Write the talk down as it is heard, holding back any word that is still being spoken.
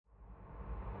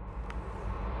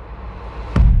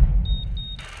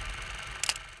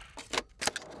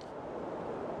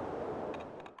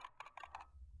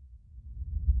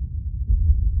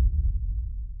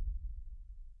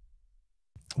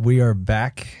We are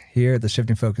back here at the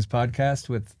Shifting Focus podcast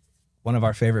with one of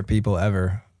our favorite people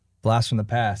ever, Blast from the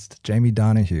Past, Jamie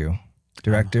Donoughue,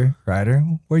 director, writer.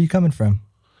 Where are you coming from?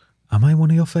 Am I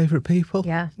one of your favorite people?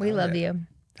 Yeah, we love you.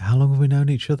 How long have we known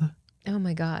each other? Oh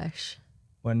my gosh.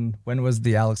 When was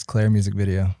the Alex Clare music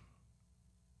video?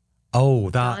 Oh,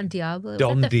 that Don Diablo.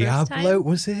 Don Diablo,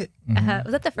 was it?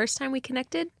 Was that the first time we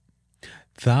connected?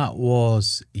 That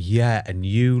was, yeah, and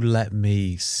you let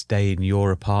me stay in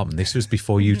your apartment. This was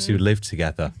before you two lived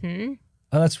together. Hmm?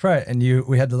 Oh, that's right. And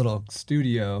we had the little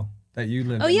studio that you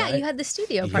lived in. Oh yeah, right? you had the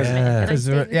studio apartment. Yeah. and I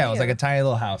stayed with It was you. like a tiny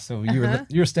little house. So you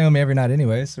were staying with me every night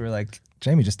anyway. So we're like,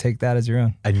 Jamie, just take that as your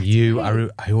own. And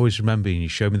I always remember you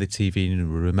showed me the TV in the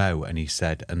remote and he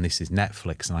said, and this is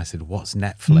Netflix. And I said, what's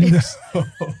Netflix?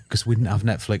 Because we didn't have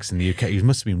Netflix in the UK. It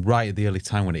must have been right at the early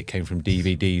time when it came from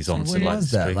DVDs onto When like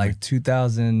was that? streaming. Like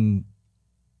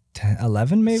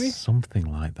 2011 maybe? Something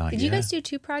like that, Did you guys do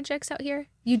 2 projects out here?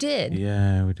 You did.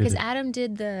 Yeah, we did. Because It. Adam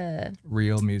did the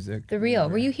Real music. reel.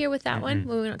 Were you here with that one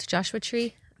when we went out to Joshua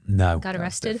Tree? No. Got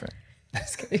arrested. different.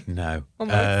 Just kidding. No.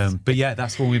 Almost. But yeah,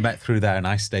 that's when we met through there and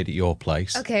I stayed at your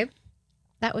place. Okay.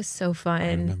 That was so I fun.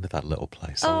 remember that little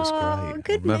place. That was Oh, great.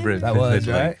 good I remember it That was,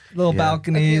 vividly. right? Little Yeah.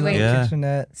 balcony, Okay, wait. little Yeah.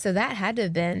 kitchenette. So that had to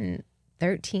have been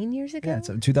 13 years ago? Yeah,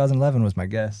 so 2011 was my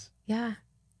guess. Yeah.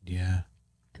 Yeah.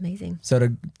 Amazing. So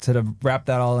to wrap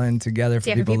that all in together for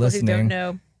Yeah, people who don't listening,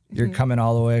 know. you're coming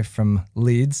all the way from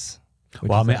Leeds. which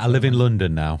Well, I is mean, I live in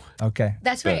London now. Okay.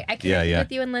 That's right. I connected yeah.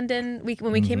 with you in London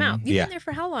when we came out. You've Yeah. been there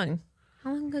for how long? How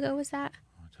long ago was that?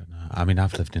 I don't know. I mean,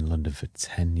 I've lived in London for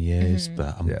 10 years,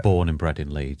 but I'm born and bred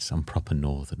in Leeds. I'm proper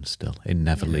northern still. It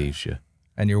never leaves you.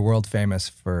 And you're world famous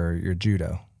for your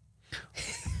judo. I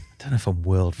don't know if I'm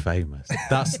world famous.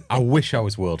 I wish I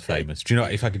was world famous. Do you know,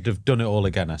 if I could have done it all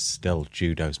again,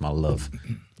 judo's my love.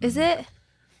 Is it?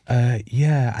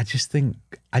 Yeah, I just think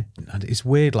it's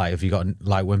weird. Like, have you got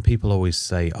like when people always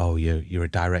say, "Oh, you're a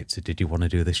director. Did you want to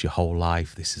do this your whole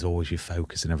life? This is always your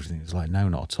focus and everything." It's like, no,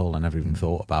 not at all. I never even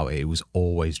thought about it. It was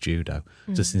always judo.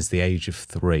 So since the age of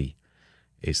 3,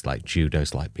 it's like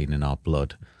judo's like being in our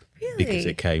blood. Really? Because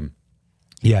it came.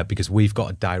 Yeah, because we've got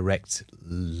a direct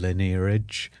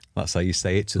lineage. That's how you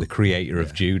say it, to the creator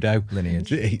of judo.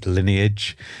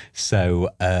 Lineage. So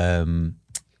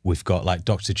we've got like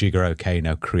Dr. Jigoro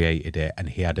Kano created it, and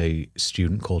he had a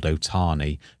student called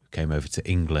Otani who came over to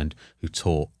England who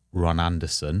taught Ron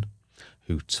Anderson,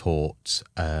 who taught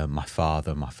my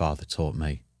father. My father taught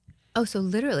me. Oh, so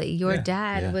literally your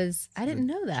dad yeah. was, I didn't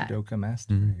know that. Judoka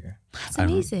master here. That's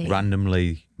And amazing.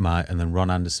 randomly, and then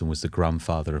Ron Anderson was the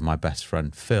grandfather of my best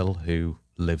friend Phil, who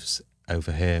lives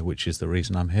over here, which is the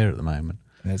reason I'm here at the moment.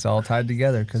 And it's all tied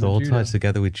together because It's of all judo. tied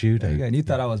together with judo. There you go. And you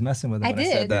thought I was messing with it I when I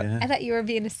said did. that. I thought you were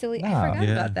being a silly. I No. forgot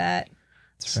Yeah. about that.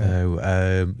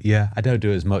 So yeah, I don't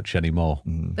do it as much anymore.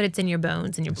 But it's in your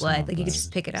bones and your blood. Like you could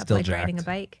just pick it up Still like riding a jacked.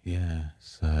 bike. Yeah.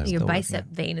 So Your bicep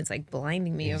vein is like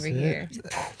blinding me over here.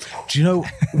 do you know?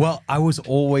 Well, I was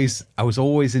always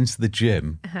into the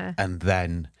gym, and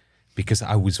then because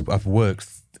I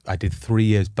did 3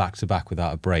 years back to back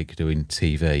without a break doing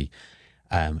TV.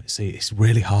 So it's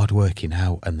really hard working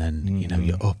out, and then you know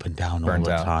you're up and down Burnt all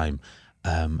the out. time.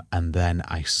 And then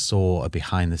I saw a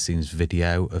behind the scenes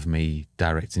video of me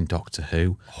directing Doctor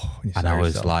Who, you and saw I was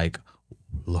yourself. like,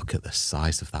 look at the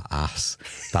size of that ass.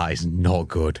 That is not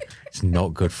good. It's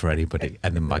not good for anybody.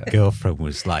 And then my girlfriend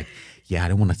was like, yeah, I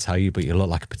don't want to tell you, but you look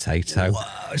like a potato.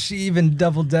 Whoa, she even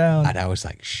doubled down. And I was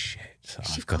like, shit. She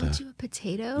I've got called to. you a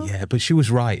potato? Yeah, but she was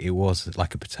right. It was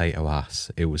like a potato ass.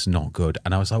 It was not good.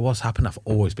 And I was like, what's happened? I've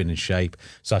always been in shape.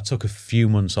 So I took a few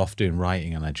months off doing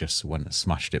writing, and I just went and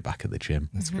smashed it back at the gym.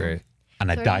 That's great. And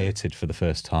I So- dieted for the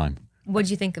first time. What'd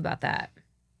you think about that?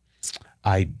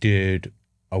 I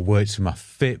worked with my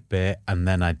Fitbit, and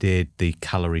then I did the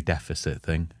calorie deficit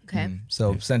thing. Okay.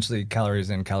 So essentially, calories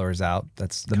in, calories out.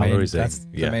 That's the Calories in, main. That's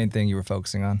the yeah. main thing you were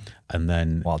focusing on. And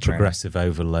then While training. progressive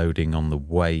overloading on the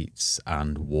weights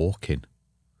and walking.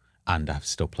 And I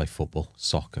still play football,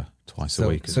 soccer twice a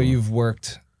week. as So well. you've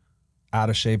worked out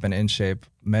of shape and in shape.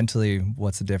 Mentally,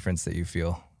 what's the difference that you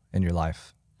feel in your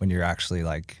life when you're actually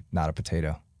like not a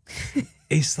potato?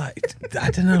 It's like, I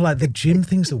don't know, like the gym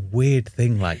thing's a weird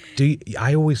thing. Like,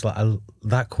 I always like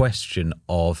that question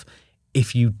of,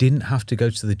 if you didn't have to go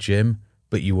to the gym,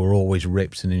 but you were always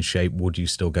ripped and in shape, would you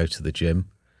still go to the gym?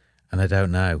 And I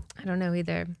don't know. I don't know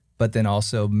either. But then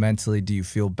also mentally, do you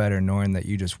feel better knowing that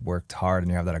you just worked hard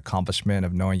and you have that accomplishment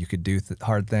of knowing you could do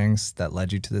hard things that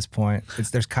led you to this point?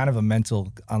 There's kind of a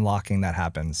mental unlocking that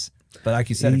happens. But like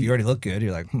you said, if you already look good,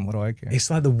 you're like, what do I care? It's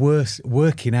like the worst.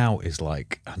 Working out is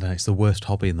like, I don't know, it's the worst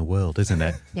hobby in the world, isn't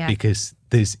it? Yeah. Because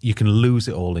you can lose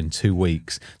it all in 2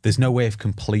 weeks. There's no way of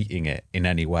completing it in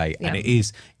any way. Yeah. And it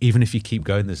is, even if you keep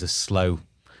going, there's a slow,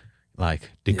 like,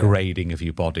 degrading of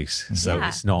your bodies. So Yeah.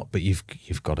 it's not, but you've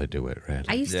got to do it, really.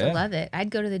 I used to love it. I'd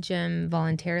go to the gym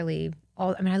voluntarily.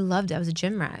 I loved it. I was a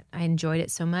gym rat. I enjoyed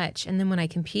it so much. And then when I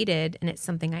competed and it's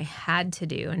something I had to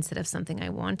do instead of something I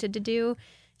wanted to do,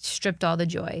 stripped all the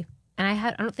joy. And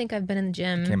I don't think I've been in the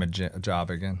gym. Became a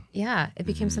job again. Yeah, it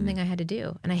became something I had to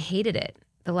do. And I hated it.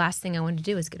 The last thing I wanted to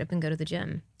do was get up and go to the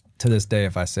gym. To this day,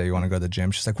 if I say you want to go to the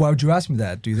gym, she's like, why would you ask me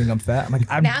that? Do you think I'm fat? I'm like,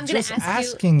 I'm Now I'm going just to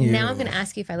ask asking you. Now I'm going to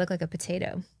ask you if I look like a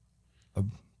potato.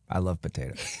 I love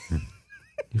potatoes.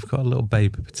 You've got a little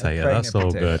baby potato. pregnant That's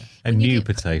all potato. good. A When you new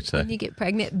get- potato. When you get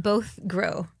pregnant, both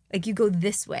grow. Like you go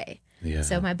this way. Yeah.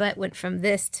 So my butt went from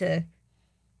this to,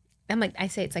 I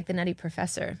say it's like the Nutty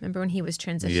Professor. Remember when he was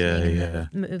transitioning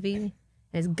in the movie? And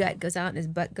his gut goes out and his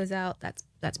butt goes out. That's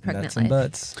pregnant Nuts and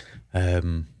life.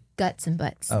 butts. Guts and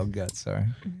butts. Oh, guts, sorry.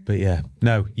 But yeah,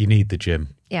 no, you need the gym.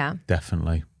 Yeah.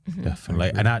 Definitely.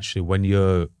 Definitely. And actually, when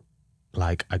you're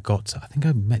like, I think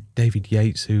I met David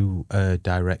Yates, who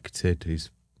directed, who's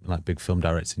like big film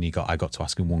director, and I got to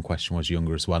ask him one question when I was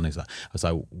younger as well. And I was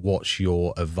like, what's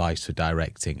your advice for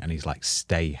directing? And he's like,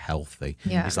 stay healthy.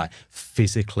 Yeah. He's like,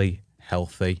 physically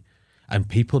healthy. And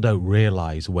people don't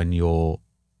realize when you're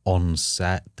on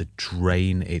set, the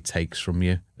drain it takes from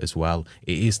you as well.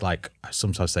 It is like, I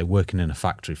sometimes say working in a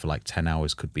factory for like 10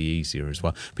 hours could be easier as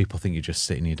well. People think you just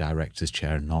sit in your director's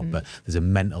chair and not, but there's a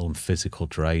mental and physical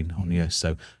drain on you.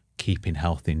 So keeping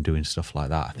healthy and doing stuff like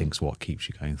that, I think, is what keeps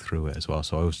you going through it as well.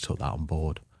 So I always took that on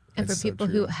board. And for people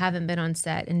who haven't been on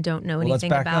set and don't know Let's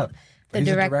anything back about up. the He's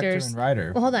a director directors, and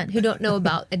writer. well, hold on, who don't know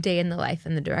about a day in the life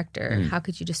and the director, how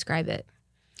could you describe it?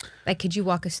 Like, could you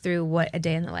walk us through what a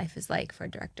day in the life is like for a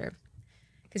director?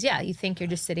 Because you think you're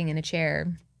just sitting in a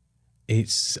chair.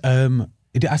 It's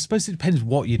I suppose it depends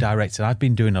what you direct. And I've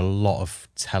been doing a lot of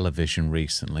television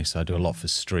recently, so I do a lot for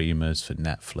streamers, for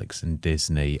Netflix and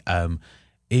Disney.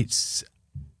 It's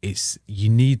you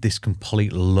need this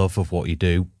complete love of what you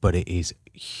do, but it is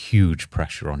huge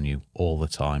pressure on you all the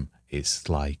time. It's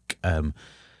like and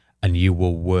you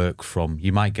will work from,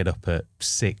 you might get up at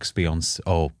 6,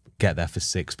 get there for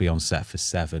 6, be on set for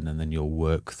 7, and then you'll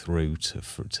work through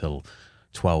till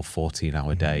 12,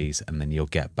 14-hour days, and then you'll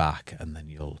get back, and then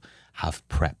you'll have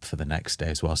prep for the next day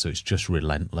as well. So it's just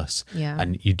relentless. Yeah.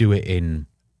 And you do it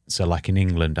so like in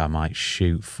England, I might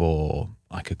shoot for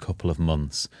like a couple of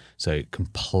months. So it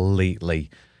completely,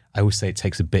 I always say it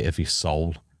takes a bit of your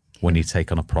soul when you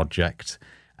take on a project,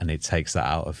 and it takes that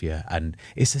out of you. And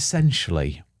it's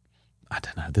essentially, I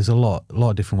don't know, there's a lot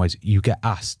of different ways. You get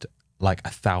asked like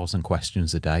 1,000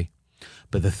 questions a day.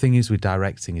 But the thing is with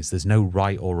directing is there's no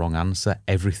right or wrong answer.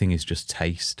 Everything is just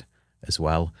taste as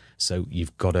well. So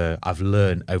I've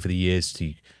learned over the years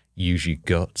to use your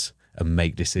gut and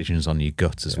make decisions on your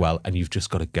gut as well. And you've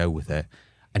just got to go with it.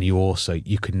 And you've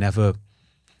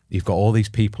got all these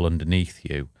people underneath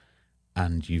you,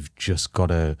 and you've just got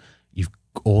to,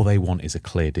 all they want is a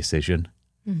clear decision.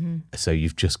 Mm-hmm. So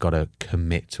you've just got to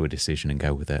commit to a decision and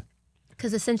go with it.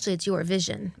 Because essentially it's your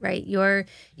vision, right?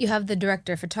 You have the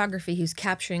director of photography who's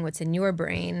capturing what's in your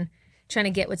brain, trying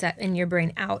to get what's in your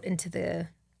brain out into the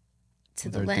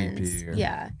lens. DP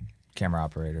or camera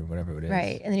operator, whatever it is.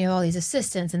 Right. And then you have all these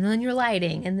assistants, and then your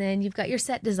lighting, and then you've got your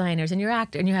set designers and your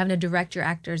actor, and you're having to direct your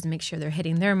actors and make sure they're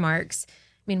hitting their marks.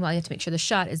 Meanwhile, you have to make sure the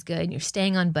shot is good, and you're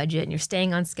staying on budget, and you're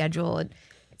staying on schedule. And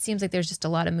it seems like there's just a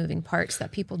lot of moving parts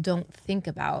that people don't think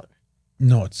about.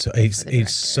 Not so,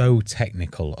 it's so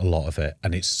technical, a lot of it,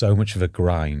 and it's so much of a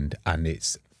grind, and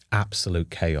it's absolute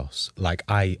chaos. Like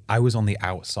I was on the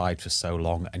outside for so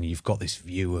long, and you've got this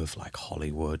view of like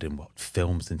Hollywood and what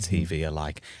films and TV are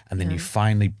like, and then you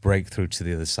finally break through to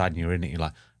the other side, and you're in it. You're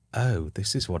like, oh,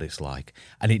 this is what it's like,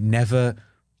 and it never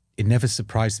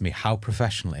surprised me how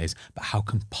professional it is, but how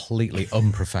completely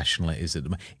unprofessional it is at the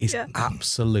moment. It's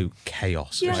absolute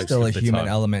chaos. There's still a human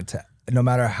element to. No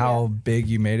matter how big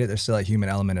you made it, there's still a human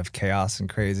element of chaos and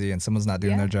crazy, and someone's not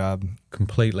doing their job.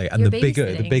 Completely. And the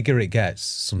bigger it gets,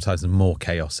 sometimes the more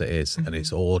chaos it is. And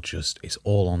it's all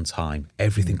on time.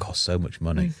 Everything costs so much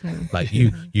money. Like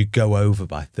you go over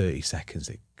by 30 seconds,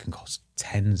 it can cost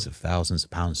tens of thousands of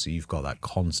pounds. So you've got that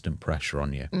constant pressure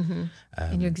on you.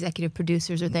 And your executive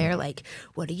producers are there like,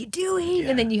 what are you doing?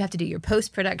 And then you have to do your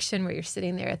post-production where you're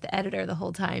sitting there at the editor the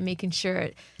whole time, making sure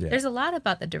there's a lot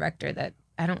about the director that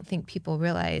I don't think people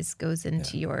realize goes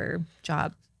into your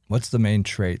job. What's the main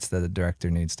traits that a director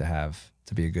needs to have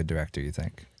to be a good director, you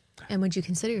think? And would you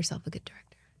consider yourself a good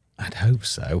director? I'd hope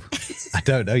so. I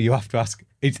don't know. You have to ask.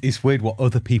 It's weird what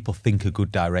other people think a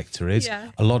good director is. Yeah.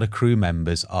 A lot of crew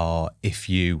members are, if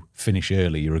you finish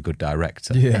early, you're a good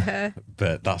director. Yeah.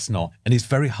 But that's not. And it's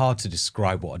very hard to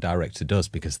describe what a director does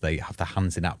because they have their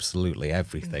hands in absolutely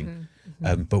everything.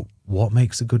 But what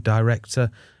makes a good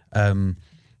director? What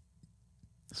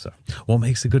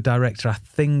makes a good director? I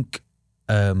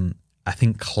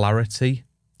think clarity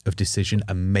of decision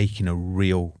and making a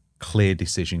real clear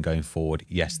decision going forward.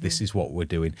 Yes, this is what we're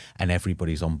doing, and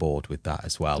everybody's on board with that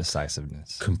as well.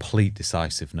 Decisiveness. Complete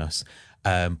decisiveness,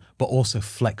 but also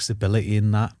flexibility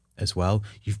in that as well.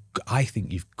 I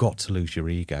think you've got to lose your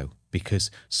ego,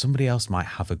 because somebody else might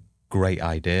have a great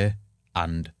idea,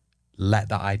 and let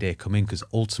that idea come in, because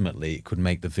ultimately it could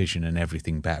make the vision and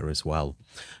everything better as well.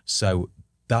 So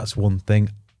that's one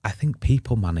thing. I think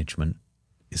people management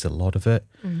is a lot of it.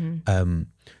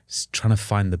 Trying to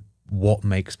find what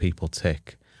makes people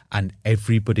tick, and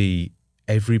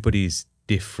everybody's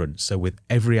different. So with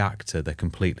every actor, they're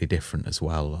completely different as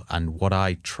well. And what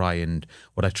I try and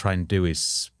do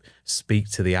is speak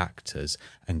to the actors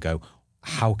and go,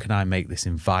 how can I make this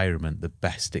environment the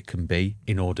best it can be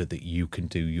in order that you can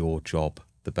do your job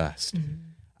the best?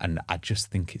 And I just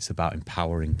think it's about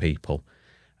empowering people.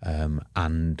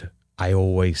 And I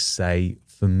always say,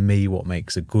 for me, what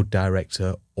makes a good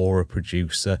director or a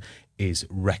producer is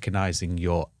recognizing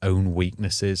your own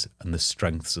weaknesses and the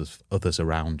strengths of others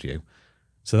around you.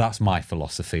 So that's my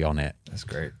philosophy on it. That's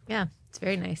great. Yeah, it's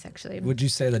very nice, actually. Would you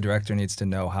say the director needs to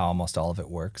know how almost all of it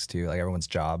works too? Like everyone's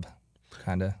job,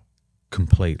 kind of?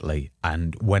 Completely.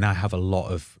 And when I have a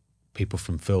lot of people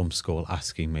from film school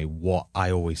asking me, what I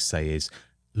always say is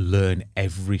learn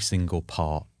every single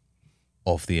part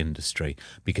of the industry,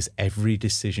 because every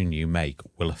decision you make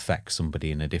will affect somebody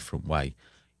in a different way.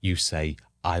 You say,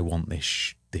 I want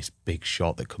this big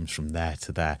shot that comes from there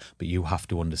to there, but you have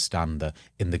to understand that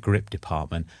in the grip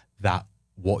department, that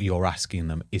what you're asking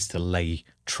them is to lay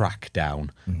track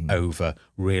down over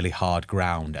really hard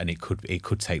ground, and it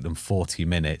could take them 40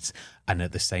 minutes. And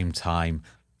at the same time,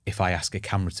 if I ask a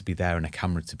camera to be there and a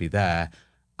camera to be there,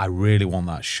 I really want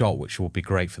that shot, which will be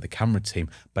great for the camera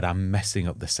team, but I'm messing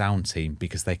up the sound team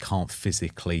because they can't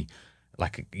physically,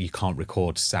 like, you can't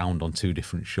record sound on two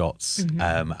different shots.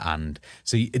 And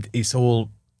so it's all,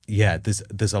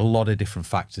 there's a lot of different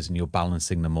factors, and you're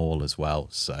balancing them all as well.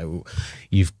 So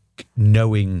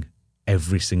knowing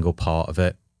every single part of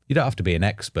it. You don't have to be an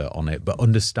expert on it, but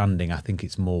understanding, I think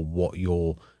it's more what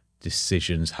your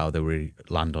decisions, how they really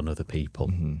land on other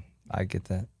people. I get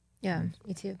that. Yeah,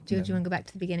 me too. Do you want to go back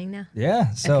to the beginning now?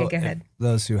 Yeah. So Okay, go ahead.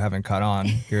 Those who haven't caught on,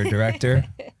 you're a director,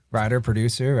 writer,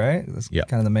 producer, right? That's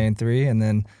kind of the main three. And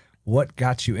then what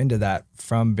got you into that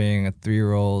from being a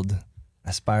 3-year-old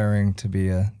aspiring to be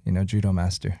a, judo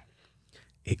master?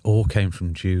 It all came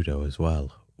from judo as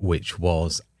well, which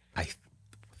was, I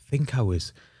think I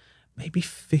was maybe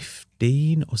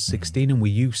 15 or 16, and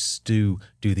we used to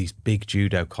do these big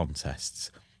judo contests,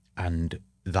 and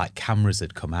like cameras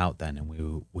had come out then, and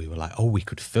we were like, oh, we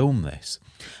could film this.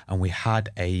 And we had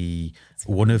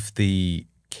one of the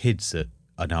kids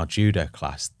in our judo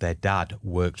class, their dad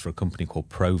worked for a company called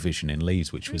Provision in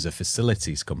Leeds, which was a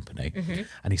facilities company.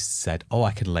 And he said, oh,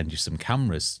 I can lend you some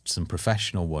cameras, some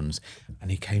professional ones.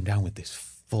 And he came down with this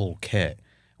full kit.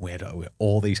 We had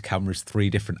all these cameras,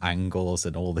 3 different angles,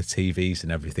 and all the TVs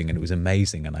and everything. And it was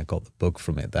amazing. And I got the bug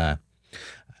from it there.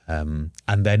 And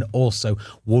then also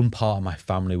one part of my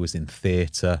family was in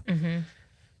theatre.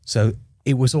 So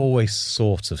it was always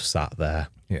sort of sat there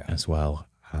as well.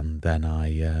 And then I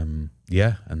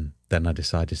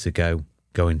decided to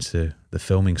go into the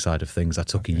filming side of things. I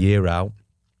took a year out,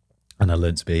 and I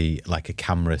learned to be like a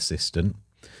camera assistant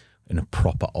in a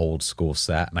proper old school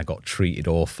set, and I got treated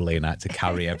awfully, and I had to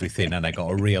carry everything, and I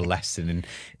got a real lesson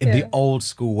in the old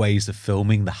school ways of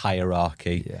filming, the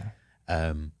hierarchy.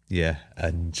 And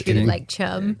Treated like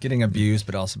chum. Getting abused,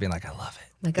 but also being like, I love it.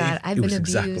 My God, I've been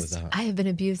abused. Exactly I have been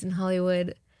abused in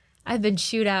Hollywood. I've been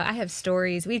chewed out. I have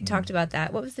stories. We've talked about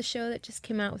that. What was the show that just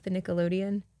came out with the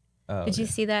Nickelodeon? Did you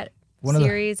see that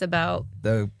series about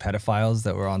the pedophiles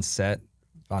that were on set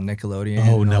on Nickelodeon?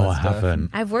 Oh, no, I haven't.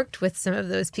 I've worked with some of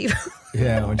those people.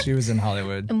 Yeah, when she was in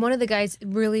Hollywood. And one of the guys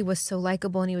really was so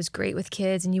likable, and he was great with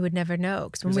kids, and you would never know.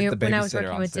 Because when I was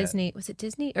working with Disney, was it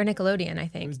Disney or Nickelodeon? I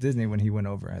think it was Disney when he went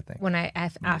over. I think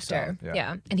after,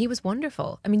 and he was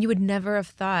wonderful. I mean, you would never have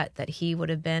thought that he would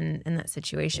have been in that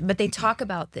situation. But they talk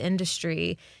about the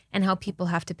industry and how people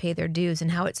have to pay their dues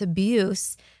and how it's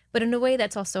abuse, But in a way,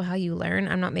 that's also how you learn.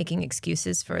 I'm not making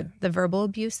excuses for the verbal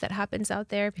abuse that happens out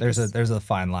there. There's a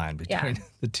fine line between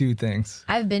the two things.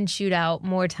 I've been chewed out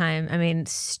more time. I mean,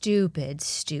 stupid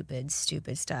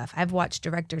stuff. I've watched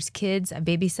directors' kids. I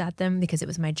babysat them because it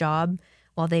was my job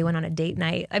while they went on a date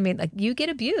night. I mean, like, you get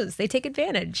abused. They take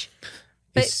advantage.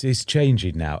 But it's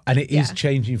changing now, and it is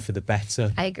changing for the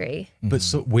better. I agree. But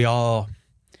so we are,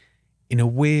 in a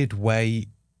weird way,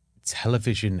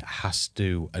 television has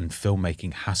to, and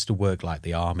filmmaking has to work like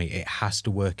the army. It has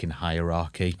to work in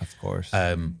hierarchy. Of course.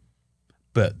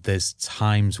 But there's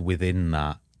times within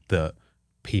that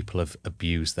people have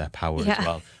abused their power as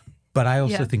well. But I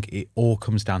also think it all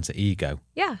comes down to ego.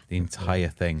 Yeah. The entire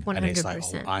thing. 100%. And it's like,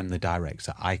 oh, I'm the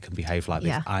director. I can behave like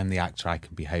this. I'm the actor. I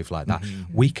can behave like that.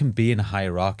 We can be in a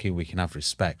hierarchy. We can have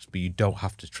respect, but you don't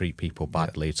have to treat people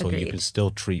badly at all. You can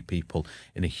still treat people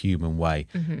in a human way.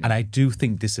 And I do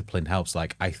think discipline helps.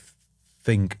 Like, I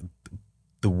think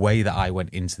the way that I went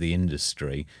into the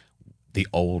industry, the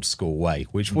old school way,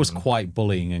 which was quite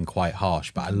bullying and quite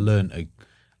harsh, but I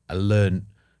learned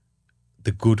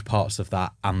the good parts of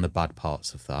that and the bad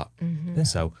parts of that.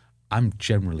 So I'm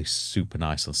generally super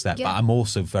nice on set, but I'm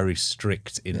also very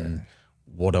strict in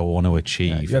what I want to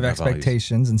achieve. You have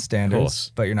expectations and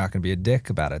standards, but you're not going to be a dick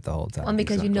about it the whole time. Well,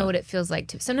 because you know what it feels like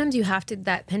to. Sometimes you have to,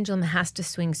 that pendulum has to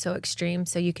swing so extreme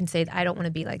so you can say, I don't want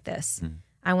to be like this.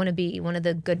 I want to be one of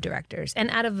the good directors.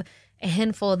 And out of a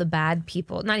handful of the bad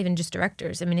people, not even just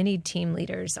directors, I mean, any team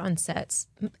leaders on sets,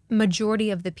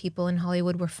 majority of the people in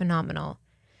Hollywood were phenomenal.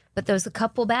 But those a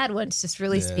couple bad ones just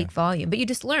really speak volume. But you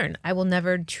just learn. I will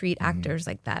never treat actors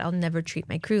like that. I'll never treat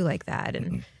my crew like that.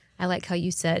 And I like how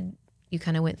you said you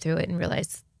kind of went through it and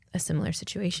realized a similar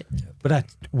situation. But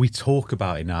we talk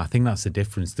about it now. I think that's the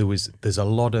difference. There's a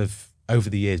lot of, over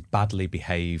the years, badly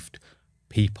behaved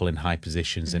people in high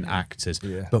positions and actors.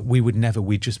 But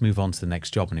we'd just move on to the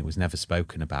next job, and it was never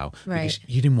spoken about. Because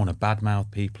you didn't want to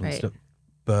badmouth people and stuff.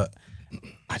 But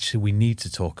actually, we need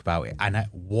to talk about it. And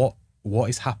what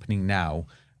is happening now,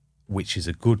 which is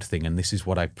a good thing, and this is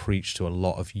what I preach to a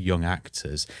lot of young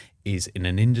actors, is in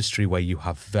an industry where you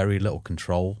have very little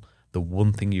control, the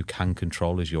one thing you can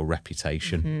control is your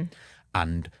reputation.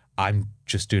 And I'm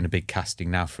just doing a big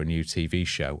casting now for a new TV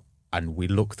show, and we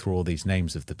look through all these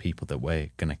names of the people that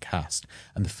we're going to cast.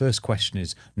 And the first question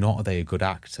is not, are they a good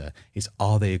actor? It's,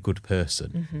 are they a good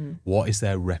person? What is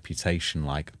their reputation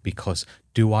like? Because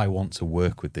do I want to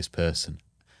work with this person?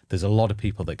 There's a lot of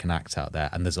people that can act out there,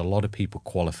 and there's a lot of people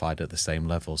qualified at the same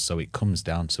level. So it comes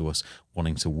down to us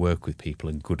wanting to work with people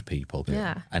and good people.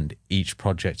 And each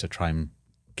project I try and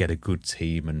get a good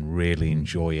team and really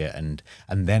enjoy it. And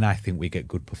then I think we get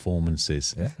good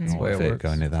performances. That's the way it works.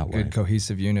 Going it that way. Good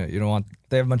cohesive unit. You don't want,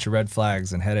 they have a bunch of red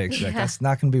flags and headaches. Like, that's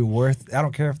not going to be worth, I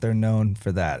don't care if they're known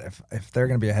for that. If they're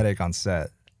going to be a headache on set,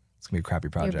 it's going to be a crappy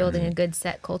project. You're building a good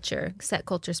set culture. Set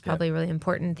culture is probably really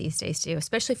important these days too,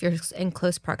 especially if you're in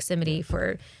close proximity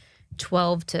for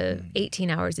 12 to 18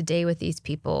 hours a day with these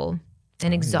people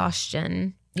and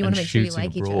exhaustion. You want to make sure you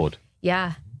like each other.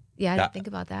 Yeah, I didn't think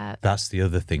about that. That's the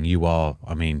other thing. You are,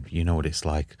 I mean, you know what it's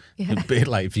like. A bit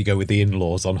like if you go with the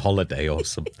in-laws on holiday or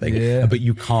something, but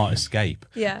you can't escape.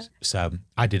 So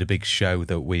I did a big show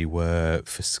that we were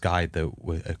for Sky that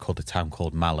were called A Town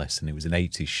Called Malice, and it was an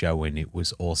 80s show, and it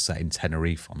was all set in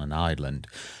Tenerife on an island.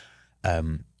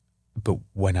 But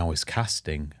when I was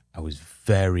casting, I was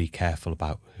very careful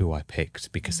about who I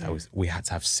picked, because we had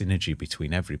to have synergy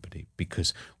between everybody,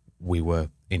 because we were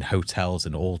in hotels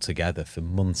and all together for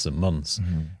months and months.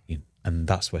 And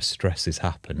that's where stresses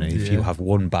happen. And if you have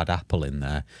one bad apple in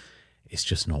there, it's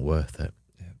just not worth it.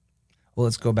 Well,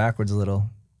 let's go backwards a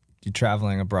little. You're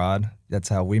traveling abroad. That's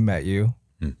how we met you.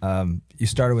 You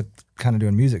started with kind of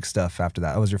doing music stuff after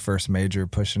that. That was your first major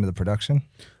push into the production?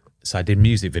 So I did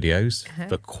music videos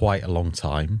for quite a long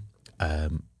time.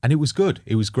 And it was good.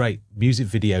 It was great. Music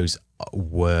videos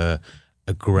were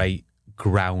a great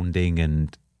grounding,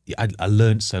 and I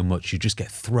learned so much. You just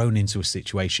get thrown into a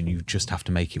situation. You just have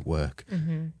to make it work.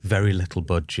 Very little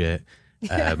budget.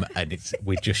 And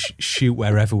we just shoot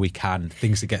wherever we can,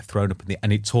 things that get thrown up in the,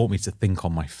 and it taught me to think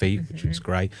on my feet, which was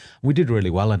great. We did really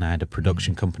well, and I had a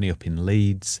production company up in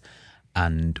Leeds,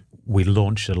 and we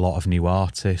launched a lot of new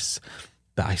artists.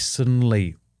 That I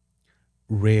suddenly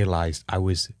realized I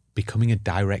was becoming a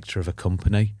director of a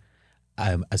company,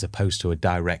 as opposed to a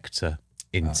director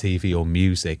in TV or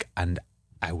music. And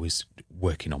I was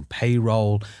working on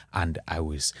payroll, and I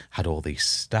had all these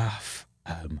staff,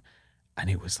 and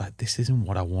it was like, this isn't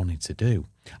what I wanted to do.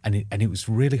 And it was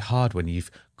really hard when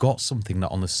you've got something that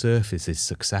on the surface is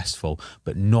successful,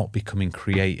 but not becoming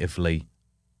creatively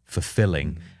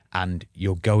fulfilling, and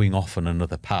you're going off on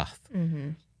another path.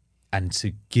 and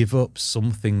to give up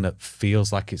something that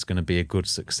feels like it's going to be a good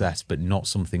success, but not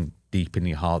something deep in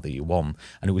your heart that you want.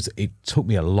 And it took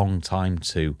me a long time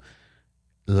to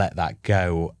let that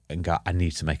go and go, I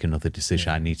need to make another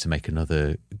decision. I need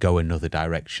to go another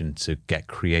direction to get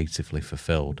creatively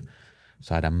fulfilled.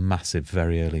 So I had a massive,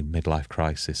 very early midlife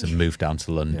crisis and moved down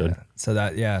to London. So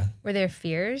were there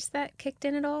fears that kicked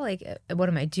in at all? Like, what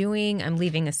am I doing? I'm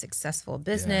leaving a successful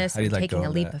business. I'm taking a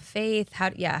leap of faith. How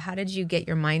did you get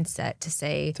your mindset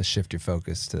to shift your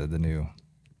focus to the new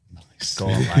goal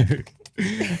in life?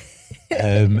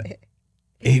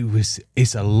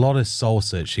 It's a lot of soul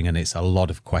searching, and it's a lot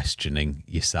of questioning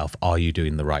yourself. Are you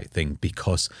doing the right thing?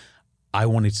 Because I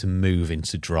wanted to move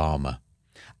into drama.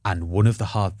 And one of the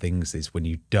hard things is when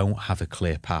you don't have a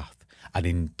clear path,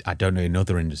 and I don't know in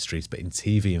other industries, but in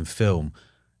TV and film,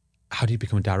 how do you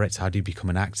become a director? How do you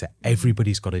become an actor?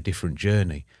 Everybody's got a different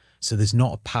journey. So there's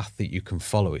not a path that you can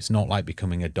follow. It's not like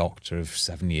becoming a doctor of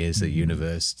 7 years at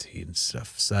university and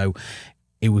stuff. So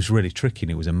it was really tricky,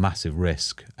 and it was a massive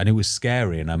risk, and it was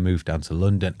scary. And I moved down to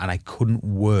London, and I couldn't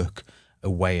work a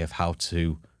way of how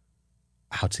to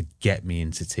get me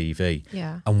into TV.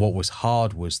 Yeah. And what was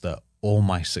hard was that all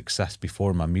my success before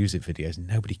in my music videos,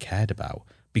 nobody cared about,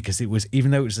 because it was,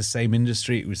 even though it was the same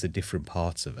industry, it was the different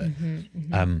parts of it.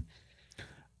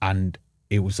 And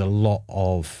it was a lot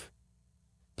of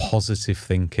positive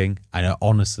thinking. And I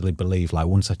honestly believe, like,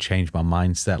 once I changed my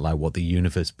mindset, like what the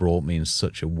universe brought me in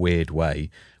such a weird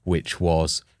way, which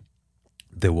was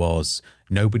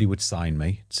nobody would sign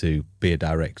me to be a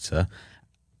director.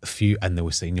 And they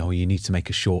were saying, oh, you need to make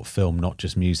a short film, not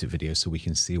just music videos, so we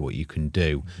can see what you can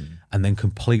do. And then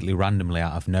completely randomly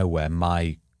out of nowhere,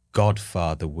 my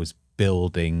godfather was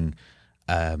building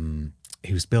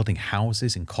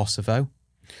houses in Kosovo.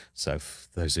 So for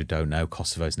those who don't know,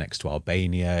 Kosovo's next to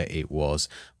Albania. It was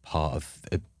part of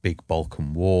a big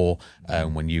Balkan war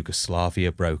when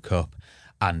Yugoslavia broke up,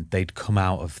 and they'd come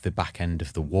out of the back end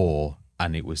of the war,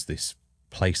 and it was this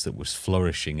place that was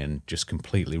flourishing and just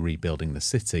completely rebuilding the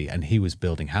city. And he was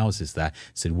building houses there.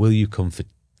 Said, will you come for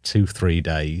 2-3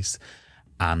 days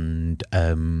and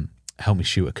help me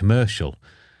shoot a commercial?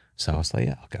 So I was like,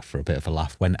 yeah, I'll go for a bit of a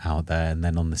laugh. Went out there, and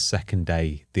then on the second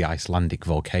day, the Icelandic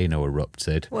volcano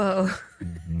erupted. Whoa.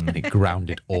 And it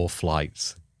grounded all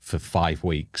flights for 5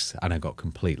 weeks, and I got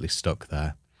completely stuck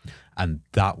there. And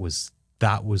that was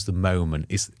the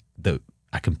moment that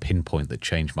I can pinpoint that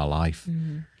changed my life.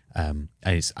 And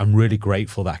I'm really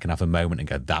grateful that I can have a moment and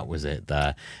go, that was it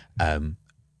there. And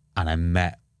I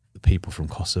met the people from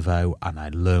Kosovo, and I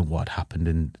learned what had happened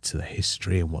into the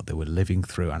history and what they were living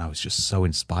through. And I was just so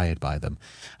inspired by them.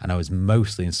 And I was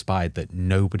mostly inspired that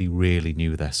nobody really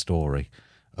knew their story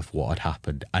of what had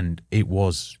happened. And it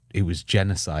was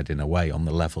genocide in a way on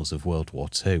the levels of World War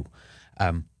II.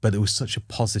 But there was such a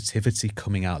positivity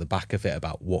coming out the back of it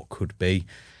about what could be.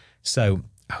 So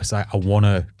I was like, I want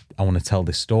to tell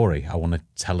this story. I want to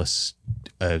tell a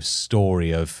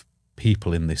story of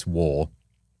people in this war.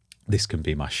 This can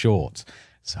be my short.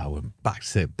 So I went back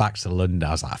to London.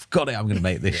 I was like, I've got it. I'm going to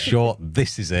make this short.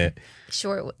 This is it.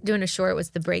 Doing a short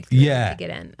was the breakthrough to get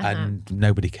in. And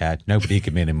nobody cared. Nobody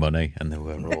gave me any money. And they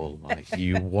were all like,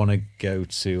 you want to go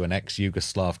to an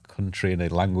ex-Yugoslav country in a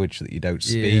language that you don't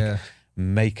speak?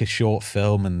 Make a short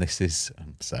film, and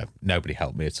so nobody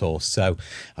helped me at all. So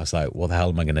I was like, what the hell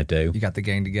am I going to do? You got the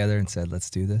gang together and said, let's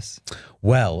do this?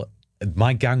 Well,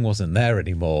 my gang wasn't there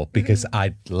anymore because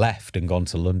I'd left and gone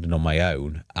to London on my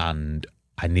own, and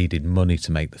I needed money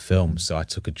to make the film. So I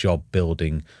took a job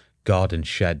building garden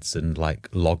sheds and like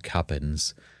log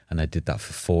cabins, and I did that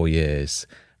for 4 years,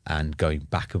 and going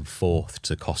back and forth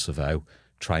to Kosovo,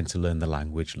 trying to learn the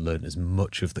language, learn as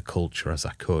much of the culture as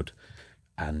I could.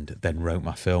 And then wrote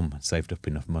my film, saved up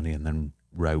enough money, and then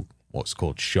wrote what's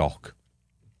called Shok.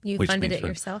 You funded it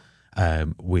yourself? I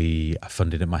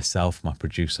funded it myself, my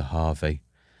producer Harvey.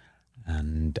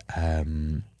 And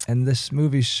this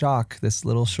movie Shok, this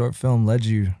little short film, led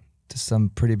you to some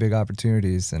pretty big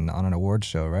opportunities and on an award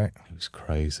show, right? It was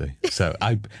crazy. So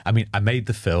I made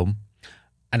the film,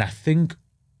 and I think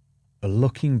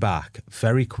looking back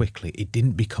very quickly, it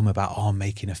didn't become about, I'm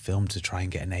making a film to try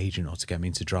and get an agent or to get me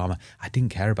into drama. I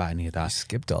didn't care about any of that. You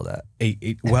skipped all that.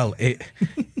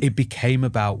 It became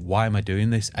about, why am I doing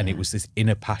this? And it was this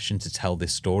inner passion to tell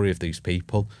this story of these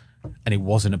people. And it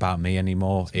wasn't about me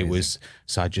anymore.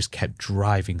 So I just kept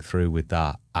driving through with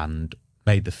that and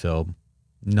made the film.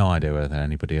 No idea whether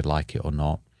anybody would like it or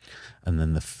not. And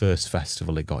then the first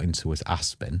festival it got into was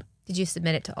Aspen. Did you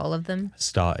submit it to all of them?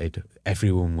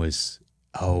 Everyone was,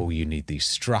 you need these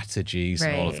strategies.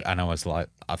 Right. And I was like,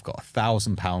 I've got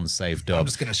 £1,000 saved up. I'm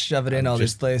just going to shove it in all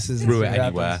these places. Threw it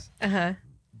anywhere.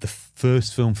 the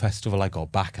first film festival I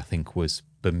got back, I think, was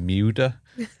Bermuda.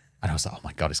 And I was like, oh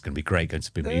my God, it's going to be great going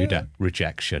to Bermuda.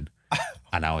 Rejection.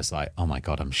 And I was like, oh my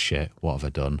God, I'm shit. What have I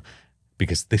done?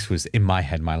 Because this was, in my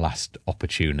head, my last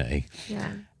opportunity.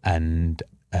 Yeah. And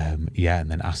yeah,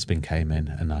 and then Aspen came in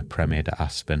and I premiered at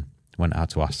Aspen, went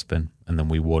out to Aspen, and then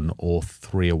we won all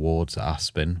 3 awards at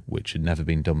Aspen, which had never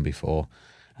been done before.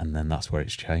 And then that's where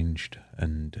it's changed.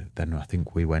 And then I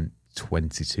think we went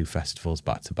 22 festivals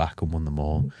back to back and won them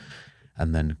all.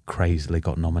 And then crazily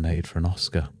got nominated for an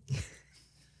Oscar.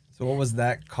 So what was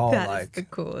that call like? That's the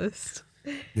coolest.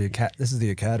 This is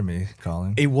the Academy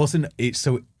calling. It wasn't.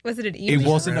 Was it an email? It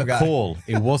wasn't a call.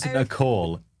 It wasn't a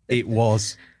call. It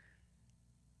was.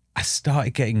 I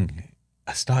started getting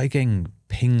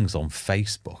pings on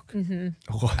Facebook, and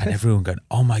everyone going,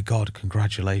 "Oh my God,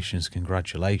 congratulations,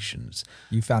 congratulations!"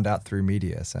 You found out through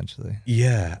media, essentially.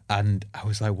 Yeah, and I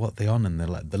was like, "What are they on?" And they're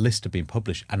like, the list had been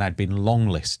published, and I'd been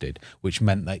longlisted, which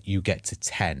meant that you get to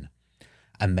 10.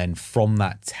 And then from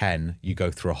that 10, you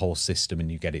go through a whole system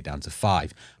and you get it down to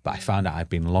 5. But I found out I'd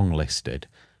been longlisted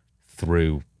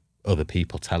through other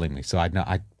people telling me. So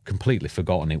I'd completely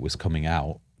forgotten it was coming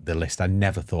out, the list. I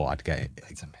never thought I'd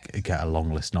get a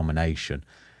long list nomination.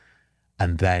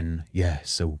 And then, yeah,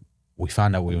 so we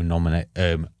found out we were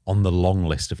nominated on the long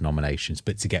list of nominations.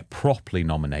 But to get properly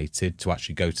nominated, to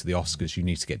actually go to the Oscars, you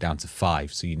need to get down to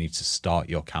 5. So you need to start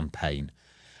your campaign.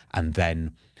 And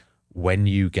then when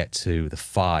you get to the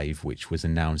 5, which was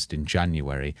announced in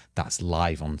January, that's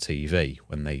live on TV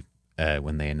when they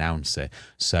announce it.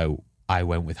 So I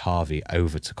went with Harvey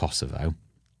over to Kosovo,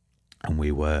 and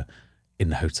we were in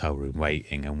the hotel room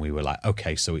waiting, and we were like,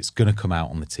 okay, so it's going to come out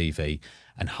on the TV.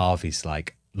 And Harvey's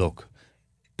like, look,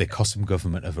 the Kosovo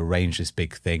government have arranged this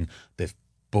big thing. They've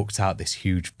booked out this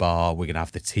huge bar. We're going to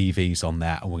have the TVs on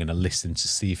there, and we're going to listen to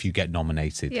see if you get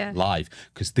nominated live.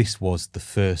 Because this was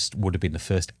would have been the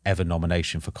first ever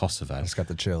nomination for Kosovo. I just got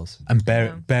the chills. And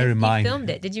bear in mind, you filmed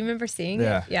it. Did you remember seeing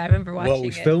it? Yeah, I remember watching it. Well,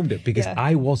 we filmed it because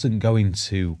I wasn't going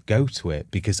to go to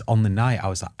it, because on the night I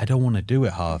was like, I don't want to do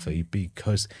it, Harvey,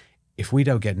 because if we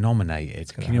don't get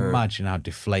nominated, can you imagine how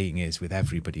deflating it is with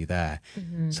everybody there?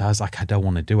 So I was like, I don't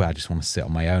want to do it. I just want to sit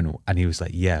on my own. And he was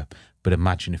like, yeah, but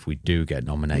imagine if we do get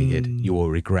nominated, you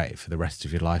will regret it for the rest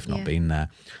of your life not being there.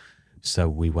 So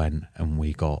we went and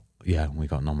we got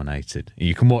nominated.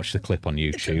 You can watch the clip on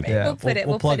YouTube. Yeah,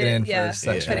 we'll plug it in for a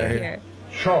section right here.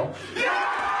 Shok.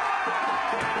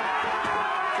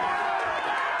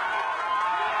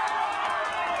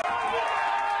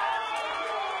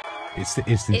 It's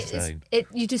insane.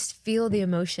 You just feel the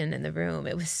emotion in the room.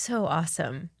 It was so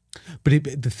awesome.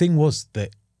 But the thing was that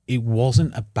it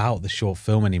wasn't about the short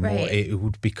film anymore. Right. It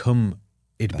would become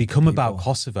about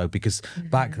Kosovo, because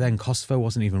back then Kosovo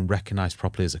wasn't even recognised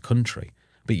properly as a country.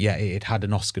 But yet it had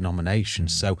an Oscar nomination.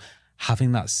 So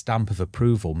having that stamp of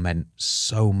approval meant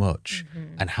so much,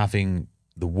 and having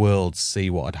the world see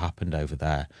what had happened over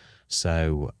there.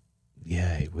 So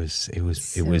yeah, it was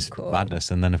cool.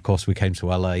 madness. And then of course we came to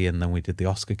LA, and then we did the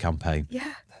Oscar campaign.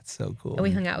 Yeah. That's so cool. And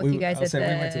we hung out with you guys we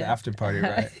went to the after party,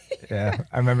 right? Yeah,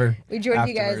 I remember. We joined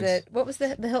you guys at, what was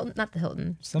the Hilton? Not the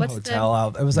Hilton. What's hotel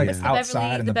out. It was like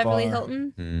outside in the Beverly bar.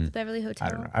 Hilton. The Beverly Hotel.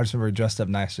 I don't know. I just remember we dressed up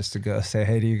nice just to go say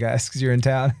hey to you guys because you're in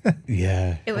town.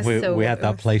 Yeah, It was we had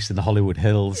that place in the Hollywood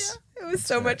Hills. Yeah, it was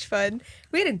so much fun.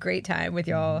 We had a great time with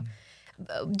y'all.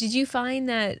 Did you find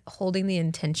that holding the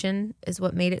intention is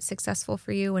what made it successful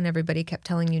for you when everybody kept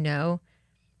telling you no?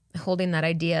 Holding that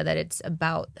idea that it's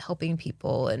about helping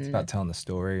people, and it's about telling the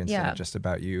story instead of just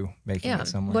about you making it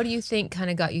somewhere. What do you think kind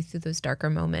of got you through those darker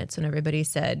moments when everybody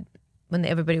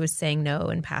was saying no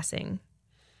and passing?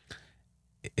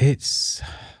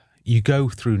 You go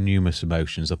through numerous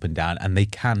emotions up and down, and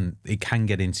it can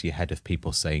get into your head of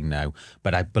people saying no.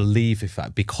 But I believe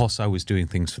because I was doing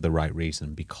things for the right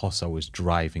reason, because I was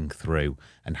driving through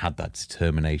and had that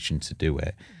determination to do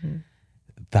it,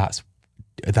 that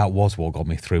was what got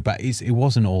me through. But it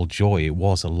wasn't all joy. It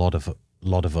was a lot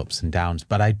of ups and downs.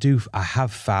 But I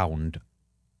have found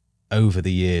over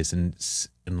the years, and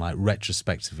like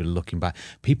retrospectively looking back,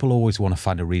 people always want to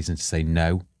find a reason to say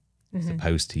no as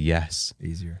opposed to yes.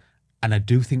 Easier. And I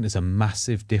do think there's a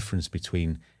massive difference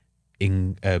between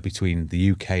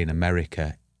the UK and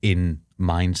America in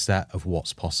mindset of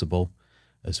what's possible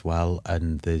as well.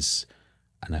 And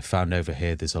I found over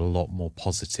here there's a lot more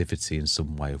positivity in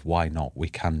some way of why not, we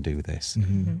can do this.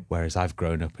 Whereas I've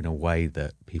grown up in a way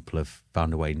that people have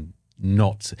found a way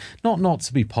not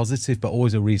to be positive, but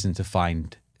always a reason to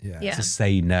find to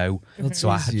say no. So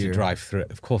I had to drive through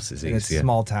it. Of course it's easier. It's a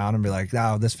small town and be like,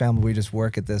 oh, this family, we just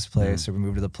work at this place, or we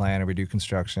move to the plant, or we do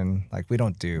construction. Like we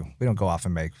don't go off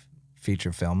and make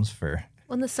feature films for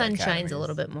Well, the sun shines a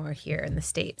little bit more here in the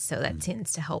States, so that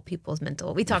tends to help people's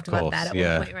mental. We talked about that at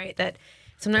one point, right? That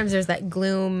sometimes there's that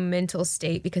gloom mental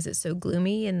state because it's so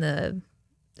gloomy in the.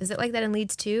 Is it like that in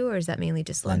Leeds too, or is that mainly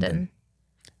just London?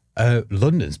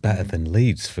 London's better than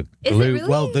Leeds for gloom. Really?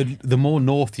 Well, the more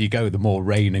north you go, the more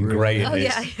rain and grey it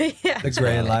is. Yeah. The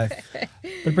grey life. But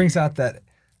it brings out that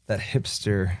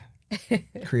hipster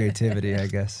creativity, I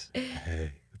guess.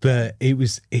 But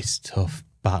it's tough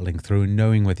battling through and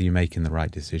knowing whether you're making the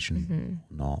right decision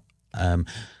or not.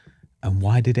 And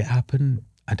why did it happen?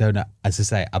 I don't know. As I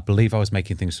say, I believe I was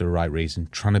making things for the right reason,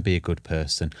 trying to be a good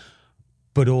person.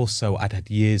 But also I'd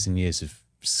had years and years of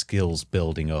skills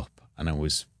building up and I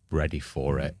was ready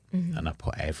for it. And I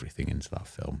put everything into that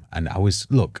film. And I was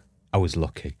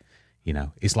lucky. You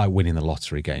know, it's like winning the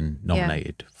lottery, getting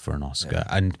nominated for an Oscar.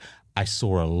 Yeah. And I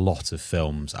saw a lot of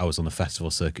films. I was on the festival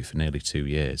circuit for nearly 2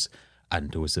 years. And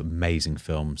there was amazing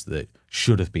films that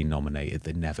should have been nominated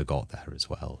that never got there as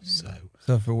well. So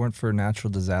if it weren't for natural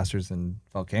disasters and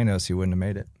volcanoes, you wouldn't have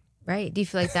made it. Right. Do you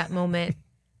feel like that moment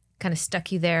kind of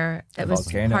stuck you there? That was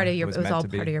part of your. It was all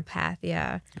part of your path.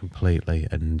 Yeah. Completely.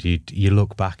 And you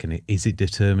look back and is it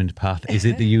determined path? Is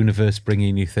it the universe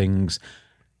bringing you things?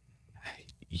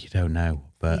 You don't know.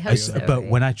 But but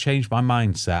when I changed my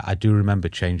mindset, I do remember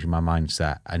changing my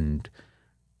mindset and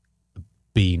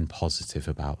being positive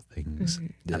about things.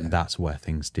 And that's where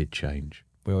things did change.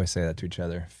 We always say that to each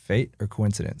other. Fate or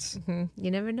coincidence?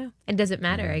 You never know. And does it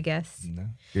matter, I guess? No.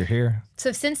 You're here.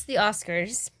 So since the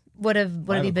Oscars, what have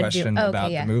you been doing? I have a question about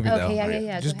the movie, though.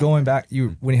 Yeah. Just going back,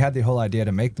 when you had the whole idea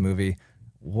to make the movie,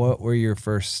 what were your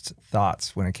first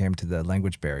thoughts when it came to the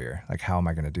language barrier? Like, how am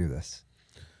I going to do this?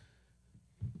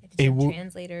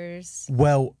 Translators.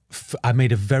 Well, I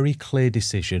made a very clear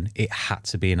decision. It had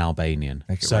to be in Albanian.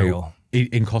 Make it real.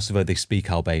 In Kosovo, they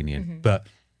speak Albanian. But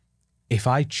if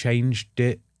I changed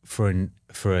it for an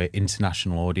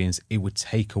international audience, it would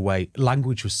take away.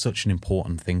 Language was such an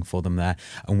important thing for them there.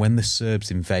 And when the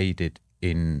Serbs invaded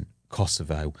in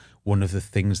Kosovo, one of the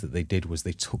things that they did was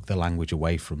they took the language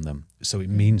away from them. So it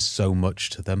means so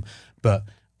much to them. But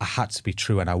I had to be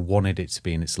true, and I wanted it to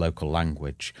be in its local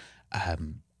language.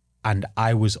 And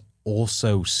I was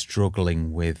also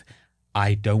struggling with,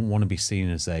 I don't want to be seen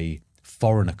as a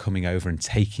foreigner coming over and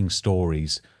taking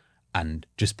stories and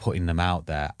just putting them out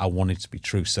there. I wanted to be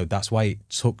true. So that's why it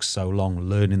took so long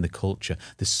learning the culture.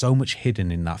 There's so much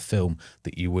hidden in that film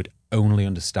that you would only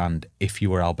understand if you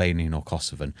were Albanian or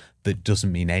Kosovan. That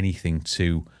doesn't mean anything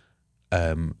to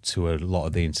a lot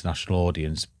of the international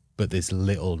audience, but there's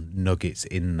little nuggets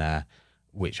in there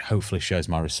which hopefully shows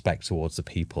my respect towards the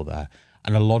people there.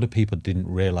 And a lot of people didn't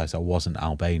realise I wasn't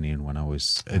Albanian when I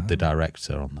was the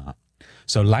director on that.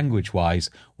 So language-wise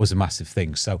was a massive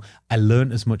thing. So I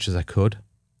learned as much as I could.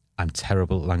 I'm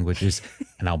terrible at languages,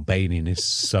 and Albanian is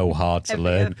so hard to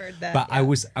learn. But I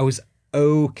was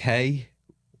okay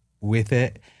with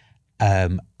it.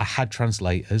 I had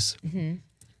translators.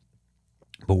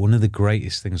 But one of the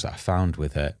greatest things that I found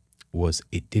with it was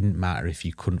it didn't matter if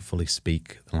you couldn't fully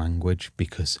speak the language,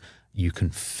 because you can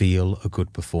feel a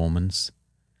good performance.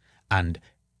 And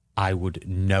I would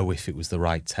know if it was the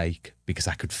right take because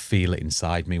I could feel it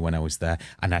inside me when I was there.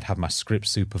 And I'd have my script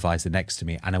supervisor next to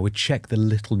me and I would check the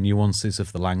little nuances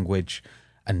of the language.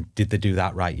 And did they do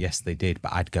that right? Yes, they did.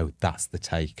 But I'd go, that's the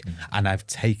take. And I've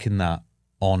taken that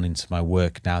on into my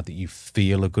work now, that you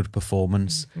feel a good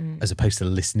performance as opposed to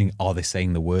listening, are they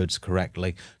saying the words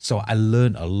correctly? So I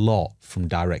learned a lot from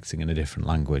directing in a different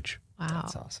language. Wow.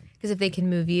 That's awesome. Because if they can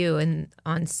move you and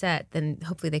on set, then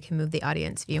hopefully they can move the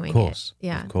audience viewing it. Of course.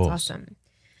 Yeah, of course. That's awesome.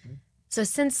 So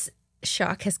since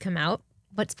Shok has come out,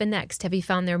 what's been next? Have you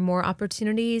found there more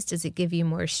opportunities? Does it give you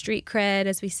more street cred,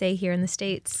 as we say here in the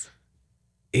States?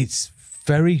 It's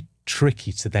very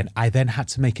tricky to I then had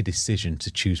to make a decision to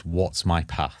choose what's my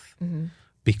path,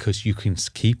 because you can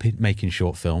keep it making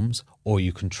short films, or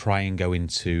you can try and go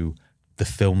into the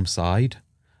film side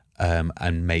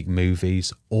and make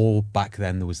movies, or back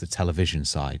then there was the television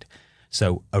side.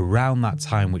 So around that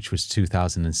time, which was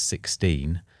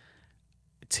 2016,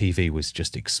 TV was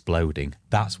just exploding.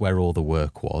 That's where all the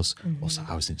work was. Also,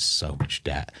 I was in so much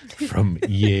debt from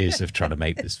years of trying to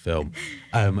make this film.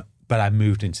 But I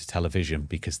moved into television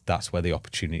because that's where the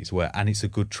opportunities were. And it's a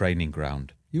good training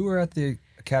ground. You were at the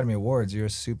Academy Awards. You're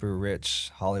a super rich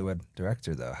Hollywood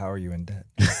director, though. How are you in debt?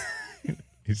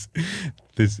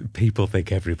 People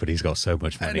think everybody's got so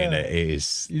much money in it. It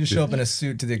is. You just show up in a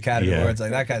suit to the Academy Awards,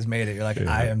 like, that guy's made it. You're like,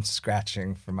 I am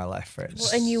scratching for my life right now.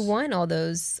 Well, and you won all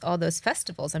those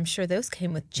festivals. I'm sure those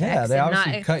came with checks. Yeah, they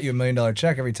obviously cut you $1 million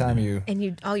check every time you.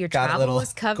 And all your got travel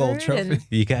was covered. Gold trophy.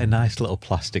 You get a nice little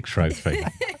plastic trophy.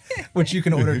 which you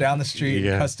can order down the street,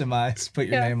 customize, put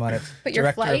your name on it. But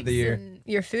your flights and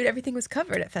your food, everything was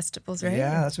covered at festivals, right?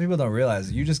 Yeah, that's what people don't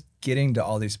realize. You just getting to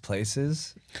all these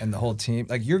places and the whole team,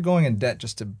 like you're going in debt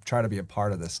just to try to be a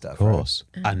part of this stuff. Of course.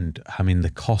 Right? And I mean, the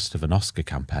cost of an Oscar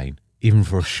campaign, even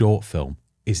for a short film,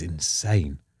 is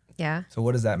insane. Yeah. So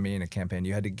what does that mean, a campaign?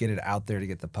 You had to get it out there to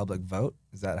get the public vote?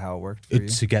 Is that how it worked for you?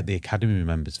 To get the Academy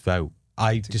members' vote.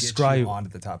 Get you onto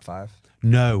the top 5?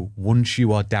 No. Once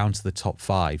you are down to the top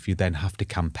 5, you then have to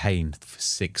campaign for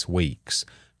 6 weeks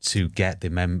to get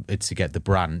the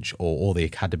branch or all the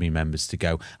Academy members to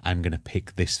go, I'm going to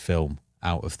pick this film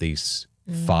out of these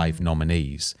 5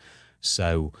 nominees.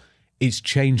 So it's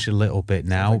changed a little bit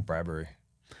now. Sounds like bribery.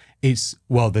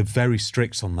 They're very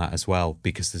strict on that as well,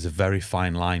 because there's a very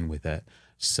fine line with it.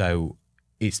 So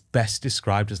it's best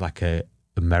described as like a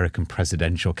American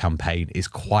presidential campaign. Is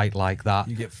quite like that.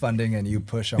 You get funding and you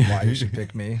push on why you should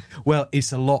pick me. Well,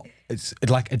 it's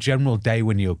like a general day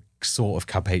when you're sort of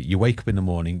campaign. You wake up in the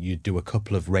morning, you do a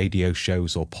couple of radio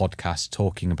shows or podcasts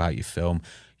talking about your film.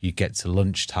 You get to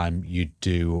lunchtime, you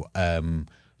do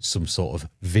some sort of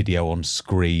video on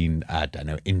screen, I don't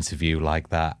know, interview like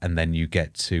that. And then you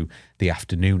get to the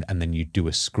afternoon and then you do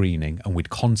a screening, and we'd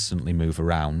constantly move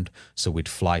around. So we'd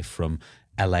fly from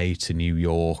LA to New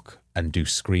York and do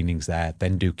screenings there,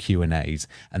 then do Q&As.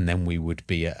 And then we would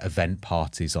be at event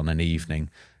parties on an evening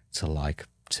till like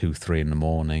 2, 3 in the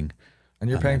morning. And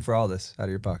you're paying for all this out of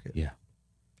your pocket? Yeah.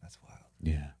 That's wild.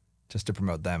 Yeah. Just to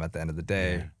promote them at the end of the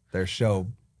day, their show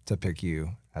to pick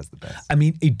you as the best. I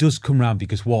mean, it does come around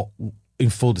because in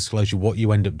full disclosure, what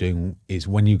you end up doing is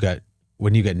when you get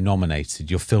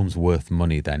nominated, your film's worth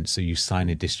money then, so you sign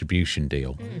a distribution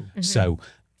deal. Mm-hmm. So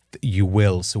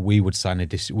we signed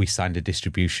a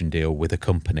distribution deal with a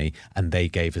company, and they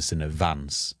gave us an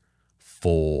advance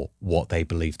for what they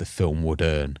believed the film would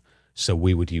earn. So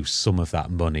we would use some of that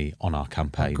money on our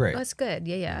campaign. Oh, great. Oh, that's good.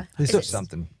 Yeah. This is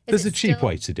something. There's a cheap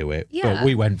way to do it, but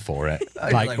we went for it.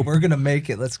 like we're going to make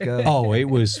it. Let's go. Oh, it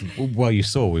was, you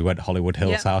saw, we went Hollywood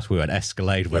Hills House, we went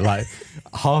Escalade. We're like,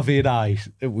 Harvey and I,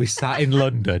 we sat in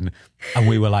London and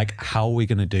we were like, how are we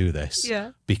going to do this?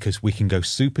 Yeah. Because we can go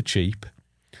super cheap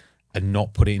and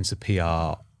not put it into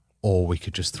PR, or we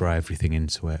could just throw everything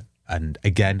into it. And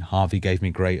again, Harvey gave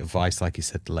me great advice. Like he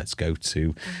said, let's go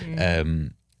to...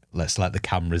 let's let the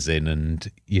cameras in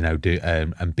and, do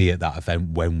and be at that event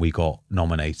when we got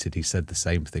nominated. He said the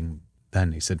same thing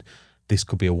then. He said, this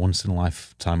could be a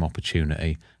once-in-a-lifetime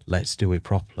opportunity. Let's do it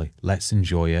properly. Let's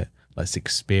enjoy it. Let's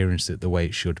experience it the way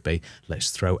it should be.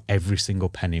 Let's throw every single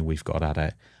penny we've got at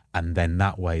it. And then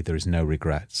that way there is no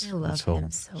regrets. I love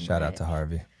him so much. Shout out to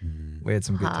Harvey. We had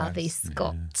some good times. Harvey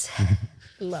Scott.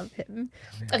 Love him.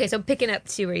 Okay, so picking up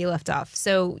to where you left off.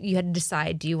 So you had to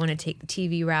decide, do you want to take the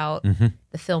TV route,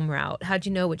 the film route? How'd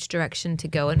you know which direction to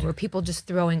go? And were people just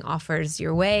throwing offers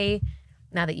your way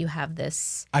now that you have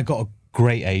this? I got a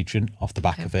great agent off the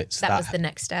back of it. So that was the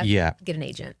next step? Yeah. Get an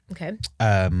agent. Okay.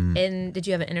 And did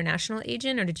you have an international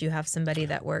agent, or did you have somebody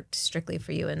that worked strictly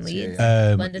for you in Leeds,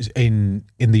 London?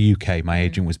 In the UK, my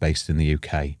agent was based in the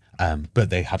UK,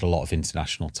 but they had a lot of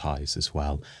international ties as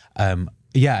well.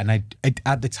 Yeah, and I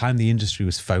at the time the industry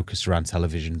was focused around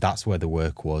television. That's where the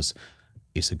work was.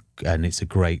 It's a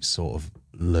great sort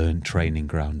of training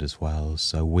ground as well.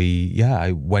 So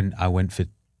I went for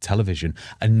television,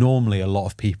 and normally a lot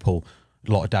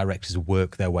of directors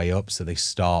work their way up. So they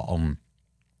start on,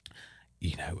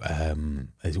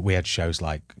 we had shows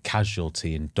like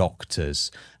Casualty and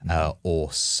Doctors,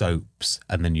 or soaps,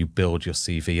 and then you build your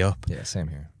CV up. Yeah, same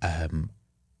here.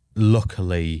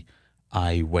 Luckily,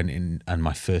 I went in, and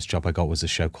my first job I got was a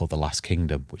show called The Last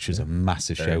Kingdom, which was a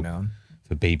massive show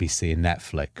for BBC and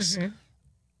Netflix.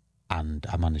 And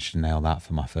I managed to nail that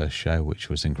for my first show, which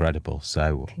was incredible.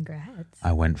 So congrats.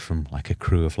 I went from like a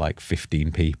crew of like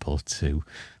 15 people to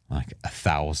like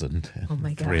 1,000,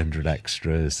 300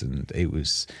 extras, and it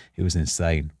was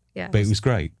insane. Yeah, but it was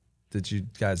great. Did you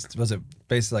guys? Was it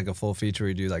basically like a full feature where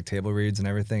you do like table reads and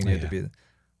everything? You had to be.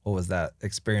 What was that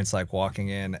experience like walking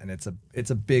in, and it's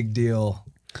a big deal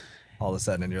all of a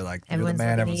sudden, and you're like, you're the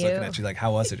man, everyone's looking at you like,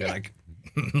 how was it? You're like,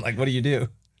 like, what do you do?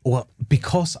 Well,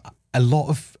 because a lot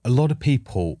of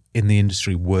people in the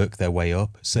industry work their way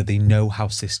up, so they know how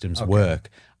systems work.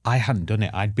 I hadn't done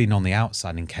it. I'd been on the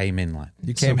outside and came in like...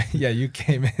 You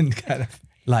came in kind of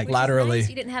like laterally. Nice.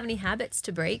 You didn't have any habits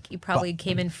to break. You probably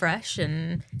came in fresh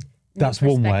and... That's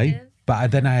one way.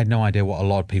 But then I had no idea what a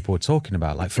lot of people were talking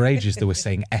about. Like for ages they were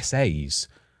saying essays,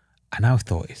 And I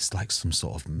thought it's like some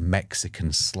sort of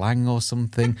Mexican slang or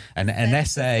something. And an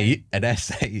essay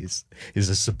is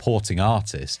a supporting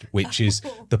artist, which is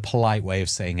the polite way of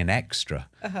saying an extra.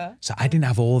 So I didn't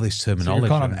have all this terminology. So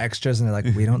you're calling them extras, and they're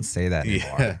like, we don't say that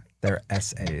anymore. Yeah. They're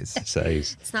essays.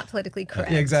 It's not politically correct.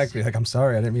 Yeah, exactly. Like, I'm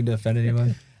sorry, I didn't mean to offend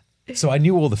anyone. So I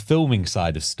knew all the filming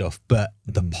side of stuff, but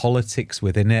the politics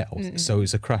within it. So it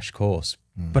was a crash course.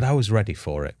 But I was ready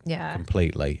for it. Yeah.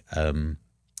 Completely.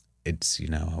 It's, you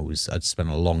know, I'd spent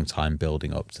a long time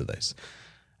building up to this,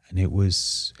 and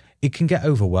it can get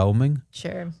overwhelming.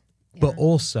 Sure. Yeah. But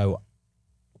also,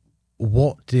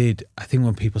 I think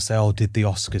when people say, oh, did the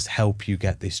Oscars help you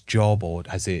get this job, or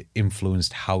has it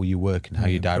influenced how you work and how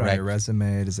you direct? Put on your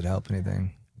resume, does it help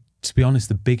anything? To be honest,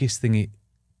 the biggest thing it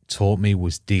taught me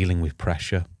was dealing with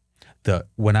pressure. That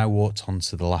when I walked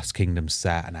onto the Last Kingdom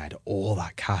set and I had all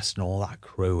that cast and all that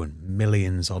crew and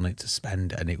millions on it to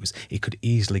spend, and it could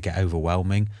easily get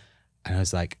overwhelming. And I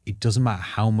was like, it doesn't matter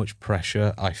how much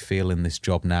pressure I feel in this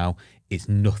job now, it's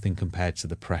nothing compared to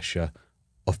the pressure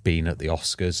of being at the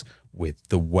Oscars with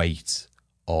the weight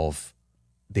of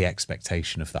the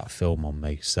expectation of that film on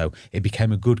me. So it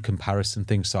became a good comparison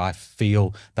thing. So I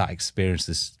feel that experience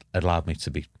has allowed me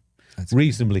to be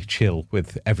reasonably chill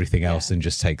with everything else and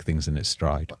just take things in its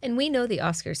stride. And we know the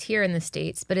Oscars here in the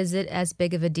States, but is it as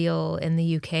big of a deal in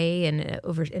the UK and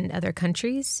over in other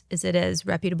countries? Is it as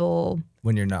reputable?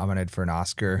 When you're nominated for an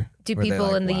Oscar, do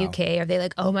people in the UK, are they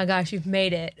like, oh my gosh, you've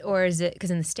made it? Or is it,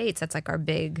 because in the States, that's like our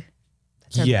big,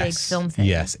 big film thing.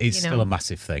 Yes, it's still a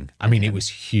massive thing. I mean, it was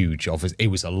huge. It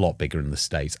was a lot bigger in the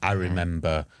States. I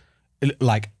remember,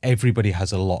 like, everybody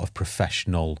has a lot of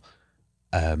professional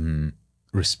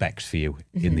respect for you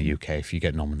in the UK if you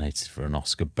get nominated for an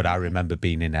Oscar. But I remember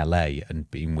being in LA and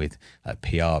being with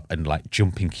PR and like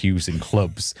jumping queues in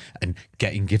clubs and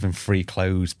getting given free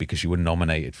clothes because you were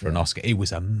nominated for an Oscar. It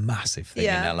was a massive thing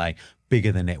in LA,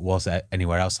 bigger than it was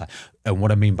anywhere else. And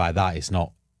what I mean by that is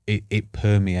it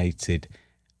permeated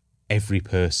every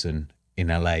person in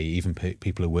LA, even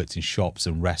people who worked in shops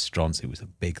and restaurants. It was a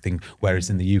big thing. Whereas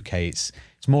in the UK, it's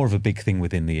more of a big thing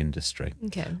within the industry.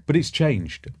 Okay. But it's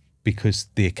changed, because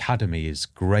the Academy is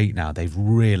great now. They've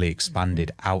really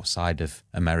expanded outside of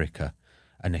America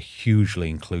and are hugely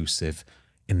inclusive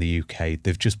in the UK.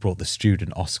 They've just brought the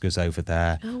student Oscars over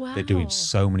there. Oh, wow. They're doing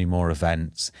so many more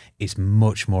events. It's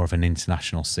much more of an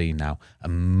international scene now,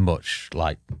 and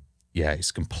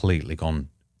it's completely gone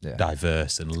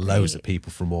diverse, and loads of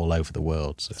people from all over the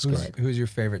world. So it's great. Who's your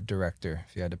favorite director,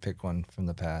 if you had to pick one from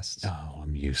the past? Oh,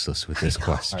 I'm useless with this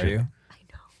question. Are you? I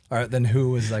know. All right, then who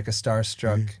was like a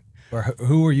starstruck... Or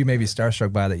who were you maybe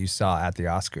starstruck by that you saw at the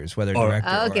Oscars, whether director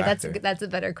or actor? That's a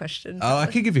better question. Oh, I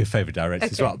could give you a favorite director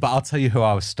as well, but I'll tell you who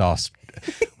I was starstruck.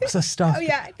 Was I starstruck? Oh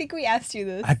yeah, I think we asked you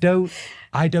this. I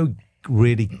don't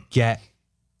really get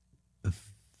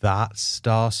that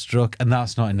starstruck, and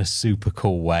that's not in a super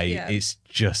cool way. Yeah. It's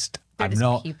just They're I'm just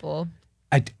not people.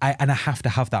 I have to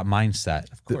have that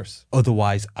mindset. Of course.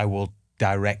 Otherwise, I will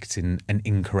direct in an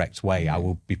incorrect way. I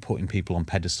will be putting people on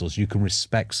pedestals. You can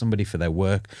respect somebody for their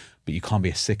work, but you can't be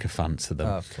a sycophant to them.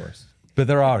 Of course. But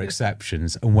there are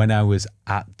exceptions. And when I was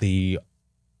at the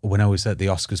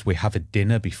Oscars, we have a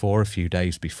dinner a few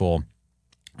days before,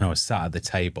 and I was sat at the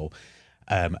table,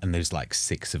 and there's like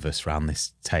 6 of us around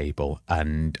this table,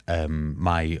 and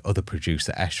my other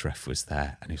producer, Eshref, was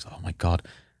there, and he was like, oh my God,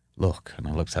 look. And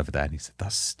I looked over there and he said,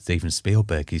 that's Steven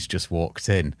Spielberg. He's just walked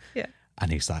in. Yeah.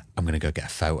 And he's like, I'm going to go get a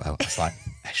photo. I was like,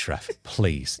 Eshref,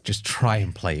 please, just try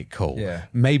and play it cool. Yeah.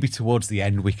 Maybe towards the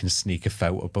end we can sneak a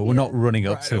photo, but we're not running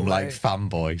up to him like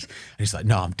fanboys. And he's like,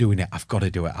 no, I'm doing it. I've got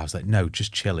to do it. I was like, no,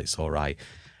 just chill. It's all right.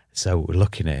 So we're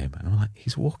looking at him, and I'm like,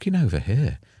 he's walking over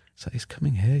here. So he's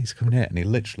coming here. He's coming here. And he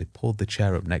literally pulled the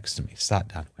chair up next to me, sat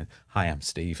down, and went, hi, I'm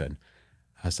Steven.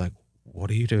 I was like,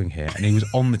 what are you doing here? And he was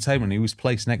on the table, and he was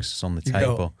placed next to us on the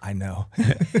table. I know.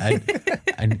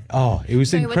 and it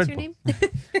was incredible. What's your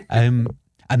name?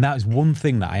 And that is one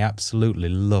thing that I absolutely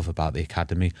love about the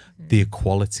Academy, the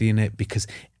equality in it, because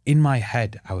in my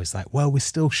head, I was like, well, we're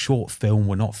still short film.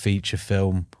 We're not feature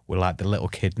film. We're like the little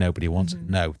kid nobody wants.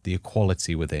 No, the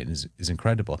equality with it is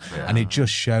incredible. Yeah. And it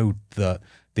just showed that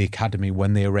the Academy,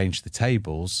 when they arranged the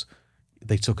tables,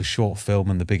 they took a short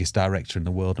film and the biggest director in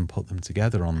the world and put them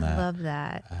together on there. I love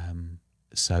that.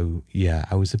 So yeah,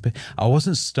 I wasn't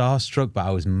starstruck, but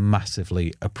I was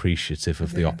massively appreciative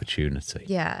of the opportunity.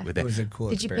 Yeah. It was a cool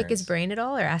Did you pick his brain at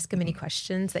all, or ask him any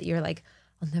questions that you're like,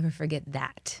 I'll never forget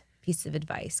that piece of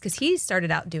advice? Because he started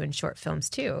out doing short films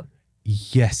too.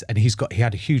 Yes, and he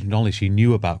had a huge knowledge. He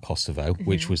knew about Kosovo,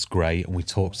 which was great, and we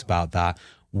talked about that.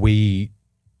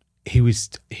 he was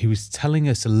telling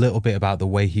us a little bit about the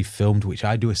way he filmed, which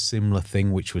I do a similar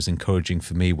thing, which was encouraging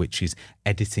for me, which is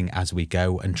editing as we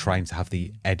go and trying to have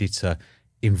the editor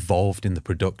involved in the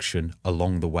production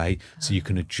along the way, so you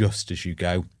can adjust as you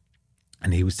go.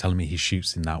 And he was telling me he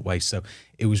shoots in that way, so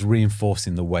it was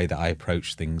reinforcing the way that I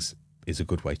approach things is a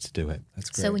good way to do it. That's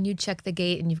great. So when you check the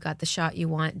gate and you've got the shot you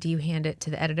want, do you hand it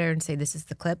to the editor and say, this is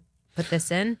the clip, put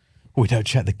this in? We don't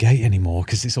check the gate anymore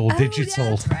because it's all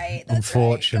digital. That's right.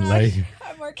 Unfortunately.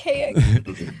 Gosh, I'm archaic.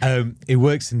 It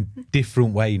works in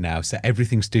different way now. So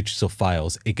everything's digital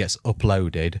files. It gets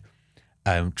uploaded,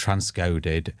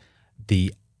 transcoded.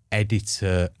 The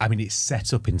editor, I mean, it's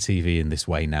set up in TV in this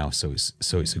way now. So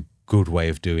it's a good way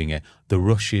of doing it. The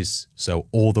rushes, so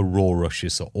all the raw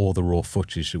rushes, so all the raw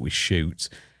footage that we shoot,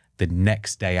 the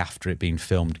next day after it being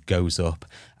filmed goes up,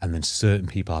 and then certain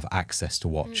people have access to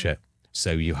watch it.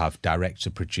 So you have director,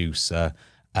 producer,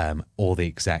 all the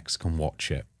execs can watch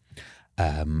it.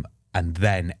 And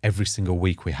then every single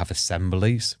week we have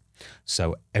assemblies.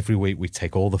 So every week we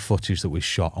take all the footage that we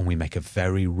shot and we make a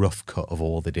very rough cut of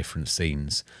all the different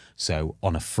scenes. So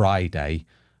on a Friday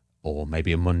or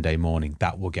maybe a Monday morning,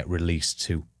 that will get released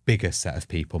to bigger set of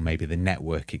people, maybe the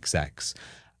network execs.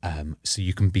 So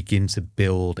you can begin to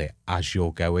build it as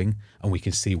you're going, and we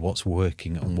can see what's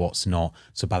working and what's not.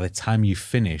 So by the time you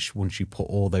finish, once you put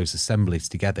all those assemblies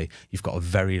together, you've got a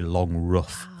very long,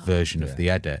 rough version of the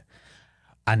edit.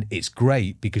 And it's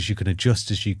great because you can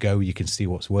adjust as you go, you can see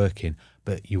what's working,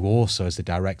 but you also, as a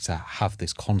director, have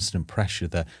this constant pressure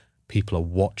that people are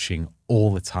watching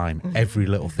all the time, every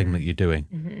little thing that you're doing.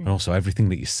 And also everything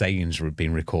that you're saying is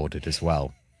being recorded as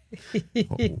well.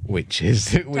 which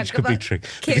could be tricky.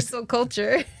 Cancel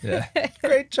culture. Yeah,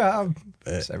 great job.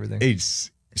 It's everything. It's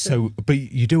so, but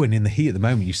you do it in the heat of the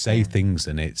moment. You say things,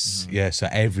 and it's so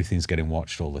everything's getting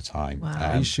watched all the time.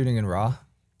 Wow. Are you shooting in RAW?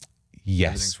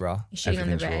 Yes, Everything's RAW. You're shooting on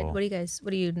the Everything's red.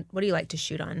 raw. What do you like to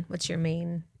shoot on? What's your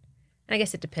main? I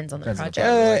guess it depends on the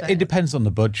project. It depends on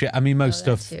the budget. I mean, most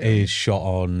stuff too. is shot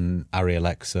on Arri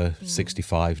Alexa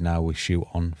 65 now. We shoot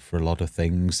on for a lot of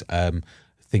things. I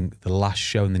think the last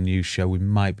show and the new show we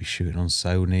might be shooting on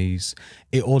Sony's.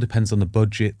 It all depends on the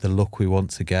budget, the look we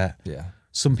want to get. Yeah.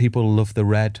 Some people love the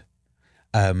red.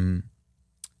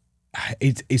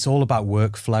 It's all about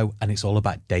workflow and it's all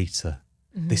about data.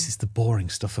 This is the boring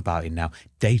stuff about it now.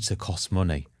 Data costs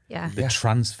money. Yeah. The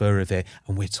transfer of it,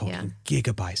 and we're talking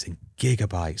gigabytes and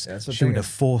gigabytes. Yeah, shooting at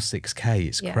 4.6K,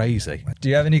 it's crazy. Do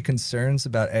you have any concerns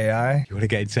about AI? You want to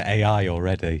get into AI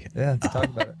already? Yeah, let's talk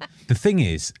about it. The thing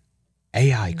is,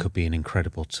 AI could be an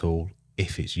incredible tool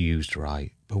if it's used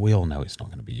right, but we all know it's not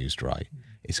going to be used right.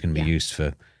 It's going to be used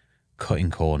for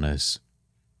cutting corners,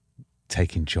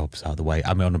 taking jobs out of the way.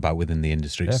 I'm on about within the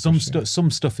industry. Yeah,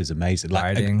 some stuff is amazing.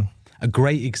 Like a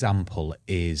great example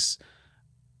is,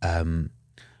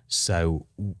 so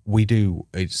we do,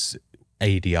 it's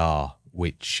ADR,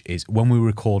 which is when we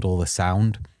record all the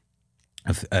sound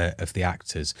of the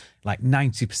actors, like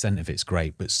 90% of it's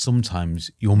great, but sometimes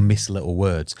you'll miss little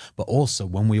words. But also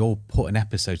when we all put an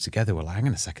episode together, we're like, hang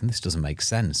on a second, this doesn't make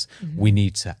sense. We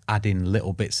need to add in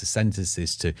little bits of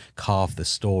sentences to carve the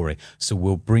story. So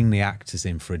we'll bring the actors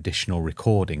in for additional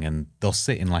recording, and they'll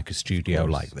sit in like a studio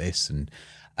like this and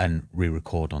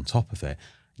re-record on top of it.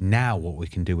 Now what we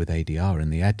can do with ADR in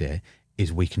the edit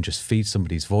is we can just feed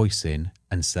somebody's voice in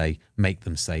and say, make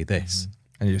them say this.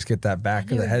 And you just get that back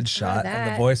of the head shot,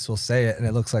 and the voice will say it, and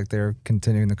it looks like they're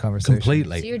continuing the conversation.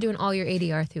 Completely. So you're doing all your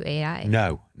ADR through AI?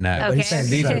 No. But he's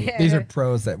saying these are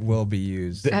pros that will be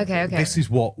used. Okay. This is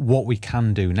what we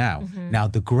can do now. Now,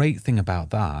 the great thing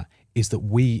about that is that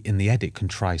we in the edit can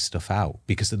try stuff out,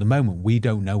 because at the moment we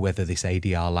don't know whether this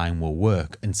ADR line will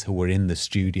work until we're in the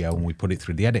studio and we put it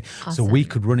through the edit. So we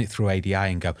could run it through ADI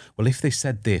and go, well, if they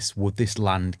said this, would this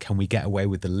land? Can we get away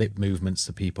with the lip movements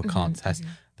so people can't test?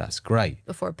 That's great.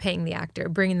 Before paying the actor,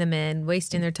 bringing them in,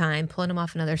 wasting their time, pulling them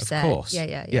off another set. Of course.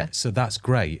 Yeah. So that's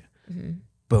great.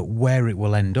 But where it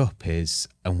will end up is,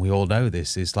 and we all know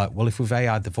this, is like, well, if we've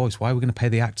AI'd the voice, why are we going to pay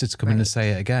the actor to come in and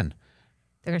say it again?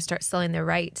 They're going to start selling their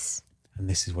rights. And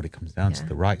this is what it comes down to,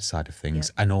 the right side of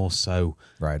things. And also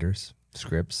Writers,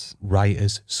 scripts,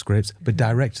 but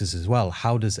directors as well.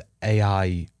 How does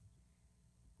AI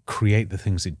create the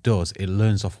things it does? It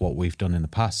learns off what we've done in the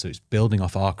past. So it's building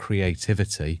off our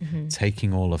creativity,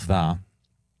 taking all of that,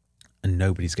 and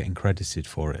nobody's getting credited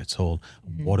for it at all.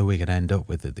 What are we going to end up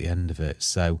with at the end of it?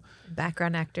 So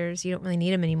background actors, you don't really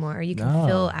need them anymore. You can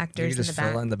fill actors you just in the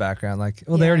back. fill in the background. Like,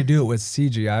 well, they already do it with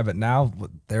CGI, but now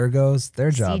there goes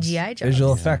their jobs. CGI jobs.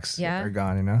 Visual effects. They're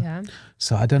gone, you know? Yeah.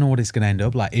 So I don't know what it's going to end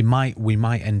up like. We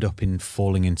might end up in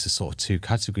falling into sort of two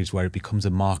categories where it becomes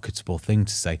a marketable thing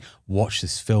to say, watch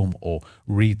this film or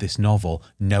read this novel,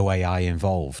 no AI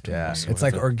involved. Yeah, it's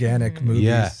like organic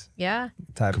movies. Yeah.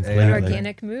 Type Completely. An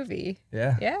organic movie.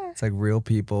 Yeah. Yeah. It's like real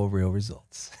people, real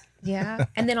results. Yeah.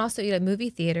 And then also,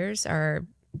 movie theaters are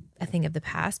a thing of the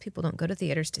past. People don't go to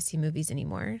theaters to see movies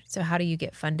anymore. So how do you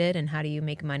get funded and how do you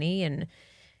make money? And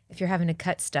if you're having to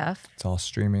cut stuff. It's all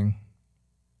streaming.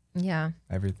 Yeah.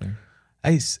 Everything.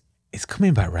 It's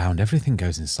coming back round. Everything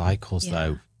goes in cycles,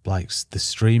 though. Like the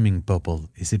streaming bubble,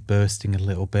 is it bursting a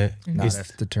little bit? Not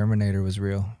if the Terminator was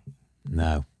real.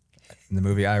 No. In the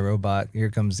movie I, Robot, here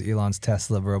comes Elon's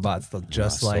Tesla robots that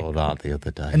just I saw that the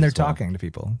other day. And they're talking to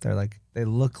people. They're like, they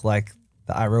look like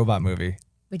the iRobot movie.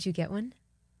 Would you get one?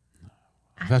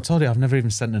 I told you, I've never even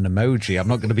sent an emoji. I'm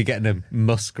not going to be getting a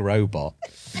Musk robot.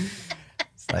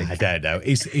 Like, I don't know.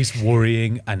 It's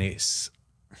worrying and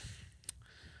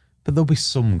but there'll be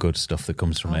some good stuff that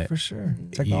comes from it. For sure.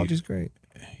 Technology's great.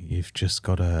 You've just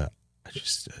got to,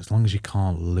 as long as you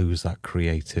can't lose that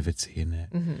creativity in it.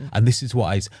 And this is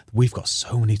what we've got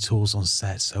so many tools on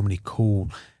set, so many cool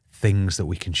things that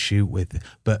we can shoot with,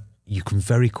 but you can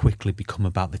very quickly become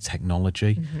about the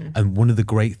technology. And one of the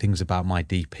great things about my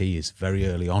DP is very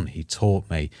early on, he taught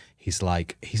me, he's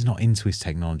like, he's not into his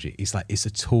technology. He's like, it's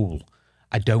a tool.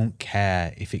 I don't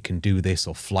care if it can do this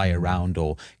or fly around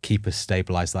or keep us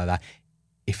stabilized like that.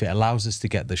 If it allows us to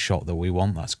get the shot that we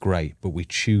want, that's great. But we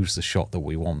choose the shot that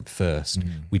we want first.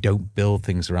 We don't build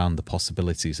things around the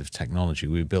possibilities of technology.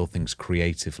 We build things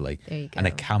creatively. There you go. And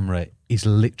a camera is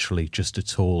literally just a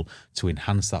tool to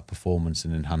enhance that performance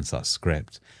and enhance that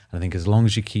script. And I think as long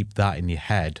as you keep that in your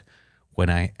head, when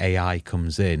AI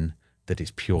comes in, that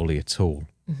it's purely a tool.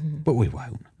 But we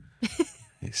won't.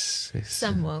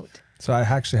 Some won't. So I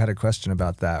actually had a question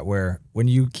about that, where when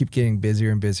you keep getting busier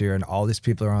and busier and all these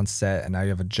people are on set and now you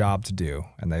have a job to do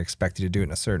and they expect you to do it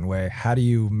in a certain way, how do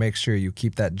you make sure you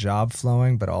keep that job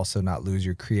flowing but also not lose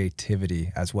your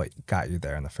creativity as what got you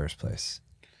there in the first place?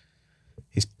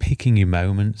 It's picking your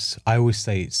moments. I always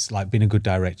say it's like being a good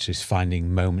director is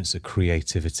finding moments of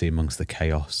creativity amongst the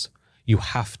chaos. You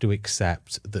have to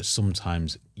accept that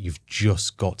sometimes you've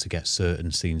just got to get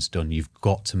certain scenes done. You've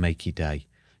got to make your day.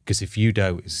 Because if you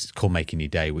don't, it's called making your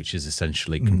day, which is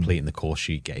essentially completing the core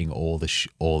sheet, getting all the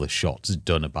shots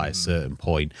done by a certain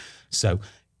point. So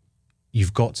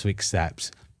you've got to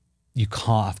accept you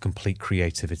can't have complete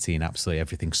creativity in absolutely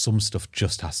everything. Some stuff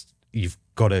just you've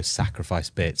got to sacrifice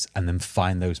bits and then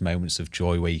find those moments of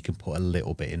joy where you can put a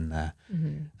little bit in there.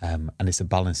 And it's a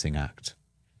balancing act.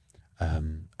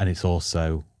 And it's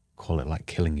also, call it like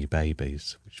killing your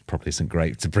babies, which probably isn't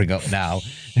great to bring up now.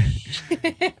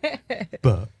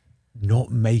 But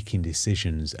not making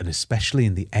decisions, and especially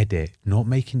in the edit, not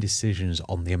making decisions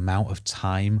on the amount of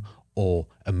time or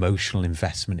emotional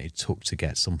investment it took to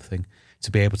get something, to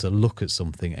be able to look at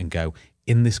something and go,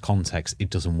 in this context,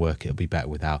 it doesn't work, it'll be better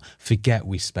without. Forget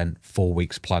we spent 4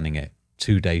 weeks planning it,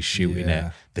 2 days shooting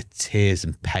it, the tears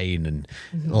and pain and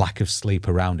lack of sleep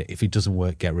around it. If it doesn't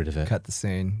work, get rid of it. Cut the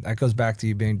scene. That goes back to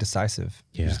you being decisive.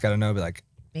 You just got to know, be like,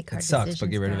 Make it sucks,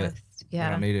 but get rid of it. Yeah.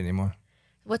 I don't need it anymore.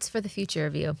 What's for the future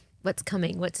of you? What's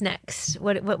coming? What's next?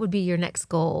 What would be your next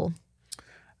goal?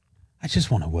 I just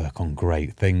want to work on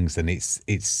great things, and it's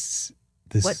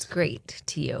this. What's great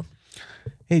to you?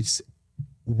 It's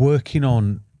working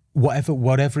on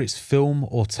whatever it's film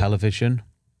or television,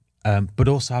 but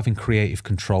also having creative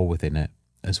control within it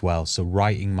as well. So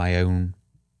writing my own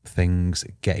things,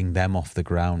 getting them off the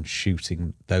ground,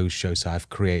 shooting those shows, so I have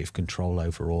creative control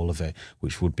over all of it,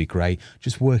 which would be great.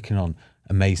 Just working on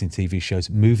amazing TV shows,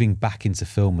 moving back into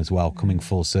film as well, coming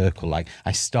full circle. Like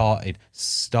I started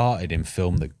in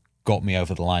film that got me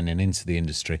over the line and into the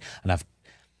industry, and I've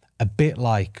a bit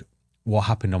like what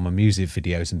happened on my music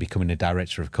videos and becoming a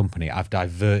director of a company, I've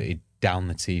diverted down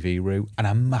the TV route, and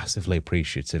I'm massively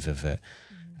appreciative of it.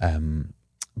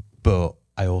 But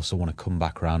I also want to come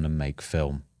back around and make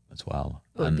film as well.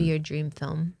 What would be your dream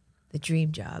film? The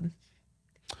dream job?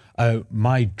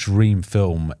 My dream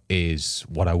film is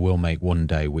what I will make one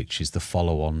day, which is the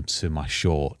follow-on to my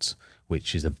short,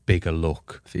 which is a bigger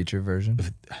look. Feature version?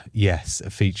 Yes, a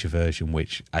feature version,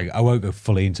 which I won't go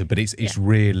fully into, but it's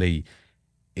really,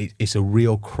 it's a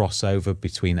real crossover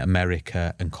between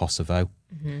America and Kosovo.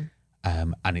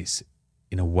 And it's,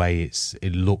 in a way,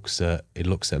 it looks at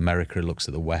America, it looks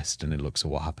at the West, and it looks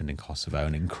at what happened in Kosovo,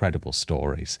 and incredible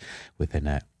stories within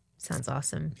it. Sounds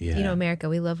awesome. Yeah. You know, America,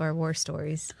 we love our war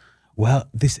stories. Well,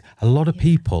 a lot of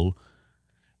people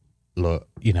look,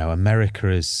 you know, America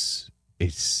is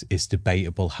it's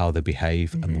debatable how they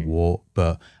behave and the war.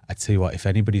 But I tell you what, if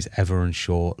anybody's ever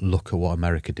unsure, look at what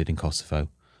America did in Kosovo.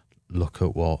 Look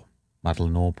at what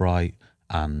Madeleine Albright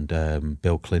and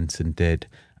Bill Clinton did.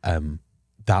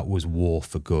 That was war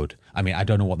for good. I mean, I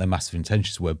don't know what their massive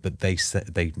intentions were, but they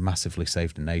massively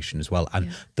saved a nation as well.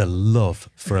 And the love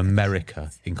for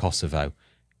America in Kosovo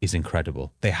is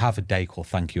incredible. They have a day called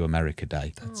Thank You America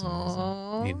Day. That's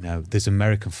amazing. You know, there's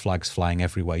American flags flying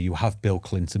everywhere. You have Bill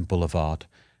Clinton Boulevard.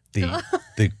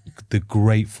 The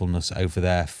gratefulness over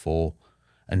there for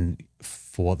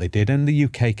what they did, and the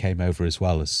UK came over as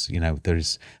well. As you know,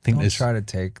 there's try to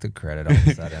take the credit all of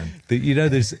a sudden. You know,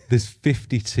 there's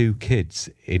 52 kids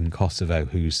in Kosovo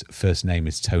whose first name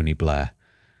is Tony Blair.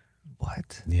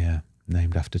 What? Yeah,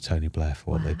 named after Tony Blair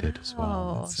for what they did as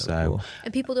well. So cool.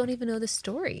 And people don't even know the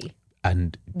story.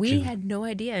 And we had no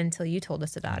idea until you told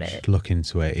us about it. Look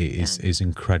into it. It is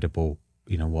incredible.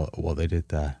 You know what they did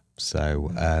there.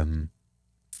 So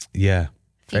yeah.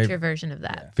 Feature version of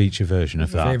that. Yeah. Feature version of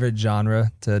that. Favorite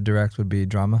genre to direct would be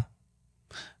drama?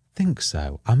 I think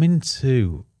so. I'm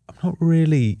not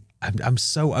really, I'm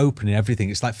so open in everything.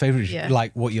 It's like favorite,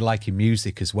 like what you like in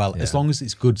music as well. As long as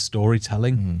it's good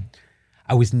storytelling.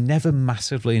 I was never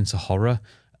massively into horror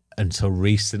until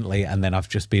recently. And then I've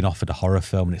just been offered a horror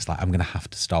film and it's like, I'm going to have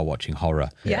to start watching horror.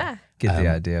 Yeah. Get the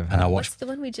idea of how. What's the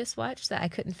one we just watched that I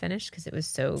couldn't finish because it was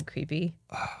so creepy?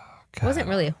 It wasn't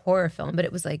really a horror film, but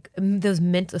it was like those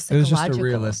mental, psychological. It was just a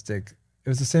realistic. It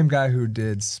was the same guy who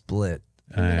did Split.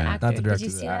 Not the director,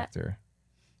 the actor.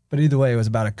 But either way, it was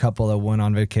about a couple that went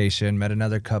on vacation, met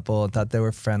another couple, and thought they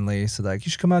were friendly. So like,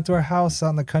 you should come out to our house out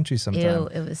in the country sometime. Ew,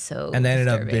 it was so And they ended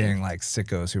disturbing. up being like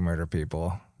sickos who murder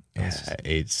people.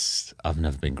 I've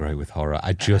never been great with horror.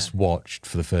 I just watched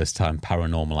for the first time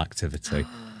Paranormal Activity.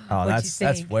 Oh,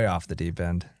 that's way off the deep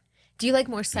end. Do you like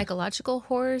more psychological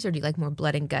horrors or do you like more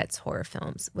blood and guts horror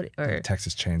films? Or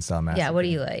Texas Chainsaw Massacre. Yeah, what do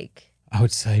you like? I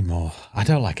would say more. I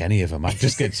don't like any of them. I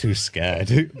just get too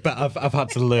scared. But I've had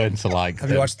to learn to like them.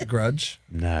 Have you watched The Grudge?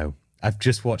 No. I've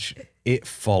just watched It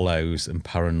Follows and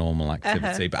Paranormal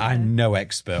Activity, but I'm no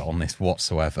expert on this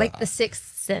whatsoever. Like The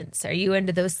Sixth Sense. Are you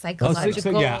into those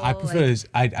psychological? Yeah, I prefer.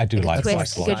 I do like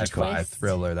sci-fi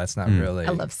thriller. That's not really. I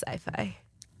love sci-fi.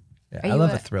 Yeah, I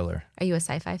love a thriller. Are you a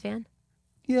sci-fi fan?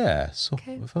 Yeah, so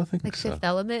I think like so. Fifth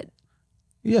Element.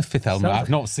 Yeah, Fifth Element. I've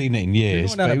not seen it in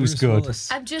years, but it was good.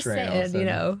 I'm just saying, you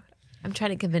know, I'm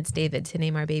trying to convince David to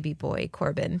name our baby boy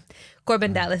Corbin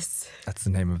Dallas. That's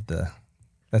the name of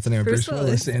Bruce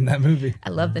Willis in that movie. I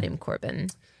love the name Corbin.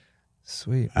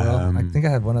 Sweet. Well, I think I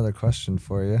have one other question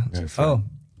for you.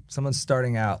 Someone's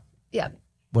starting out. Yeah.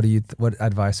 What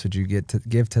advice would you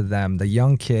give to them, the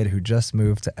young kid who just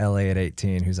moved to LA at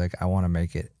 18, who's like, I want to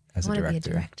make it as a director? I want to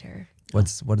be a director.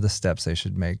 What are the steps they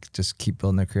should make? Just keep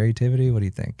building their creativity? What do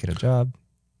you think? Get a job?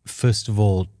 First of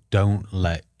all, don't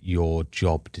let your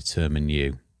job determine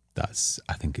you.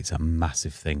 I think it's a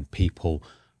massive thing. People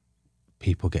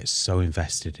get so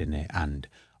invested in it and,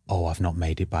 I've not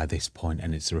made it by this point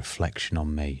and it's a reflection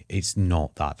on me. It's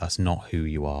not that. That's not who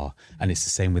you are. And it's the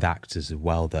same with actors as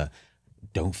well, that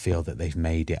don't feel that they've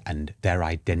made it and their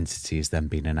identity is them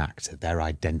being an actor. Their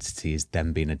identity is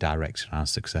them being a director and how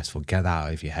successful. Get that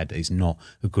out of your head. It's not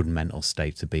a good mental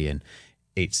state to be in.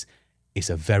 It's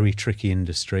a very tricky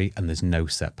industry and there's no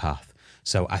set path.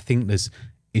 So I think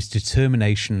it's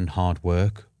determination and hard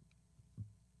work,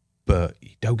 but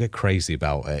you don't get crazy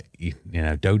about it. You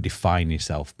know, don't define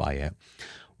yourself by it.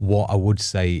 What I would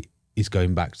say is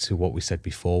going back to what we said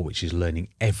before, which is learning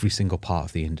every single part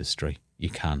of the industry you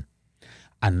can.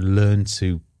 And learn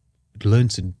to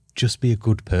just be a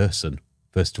good person.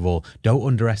 First of all, don't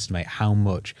underestimate how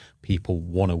much people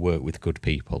want to work with good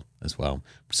people as well.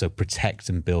 So protect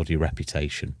and build your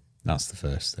reputation. That's the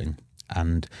first thing.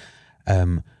 And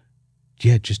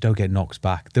just don't get knocked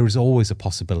back. There is always a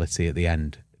possibility at the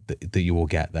end that you will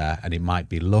get there, and it might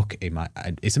be luck.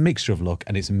 It's a mixture of luck,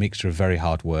 and it's a mixture of very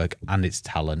hard work, and it's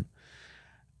talent.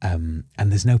 And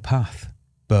there's no path.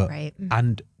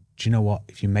 And do you know what?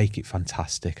 If you make it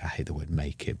fantastic, I hate the word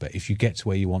make it, but if you get to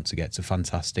where you want to get to,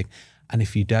 fantastic. And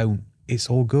if you don't, it's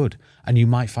all good. And you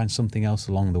might find something else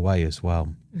along the way as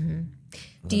well.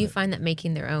 Mm-hmm. Do you find that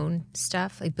making their own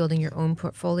stuff, like building your own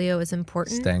portfolio, is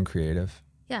important? Staying creative.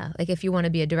 Yeah, like if you want to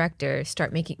be a director,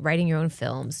 start writing your own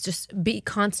films. Just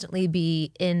constantly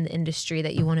be in the industry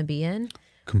that you want to be in.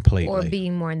 Completely. Or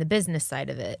being more in the business side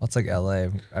of it. Well, it's like LA.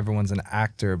 Everyone's an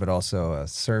actor, but also a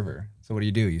server. So what do?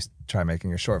 You try making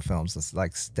your short films. Let's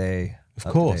like stay.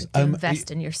 Of course.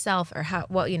 Invest in yourself, or how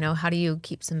do you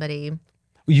keep somebody? Well,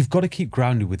 you've got to keep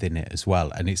grounded within it as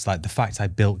well. And it's like the fact I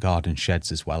built garden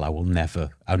sheds as well. I'll never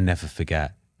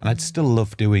forget. And I'd still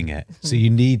love doing it. So you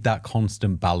need that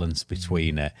constant balance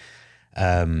between it.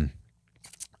 And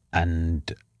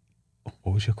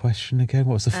what was your question again?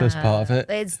 What was the first part of it?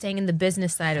 It's staying in the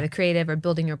business side or the creative or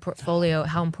building your portfolio.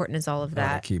 How important is all of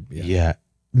that? Yeah.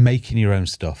 Making your own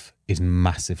stuff is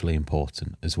massively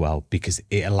important as well, because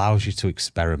it allows you to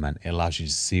experiment. It allows you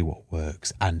to see what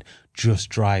works. And just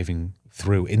driving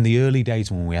through in the early days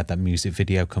when we had that music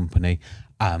video company,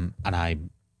 and I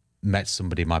met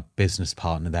somebody, my business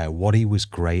partner there, what he was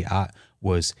great at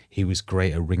was he was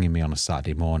great at ringing me on a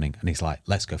Saturday morning and he's like,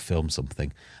 let's go film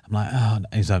something. I'm like, oh, and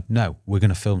he's like, no, we're going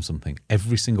to film something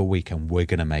every single weekend. We're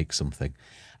going to make something.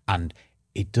 And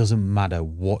it doesn't matter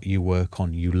what you work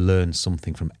on, you learn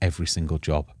something from every single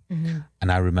job. And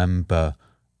I remember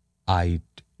I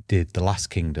did The Last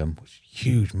Kingdom, which is a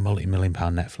huge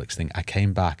multi-million-pound Netflix thing. I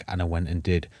came back and I went and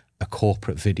did a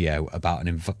corporate video about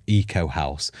an eco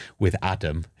house with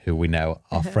Adam, who we know,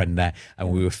 our friend there,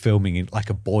 and we were filming in like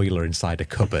a boiler inside a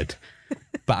cupboard.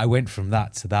 But I went from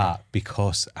that to that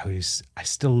because I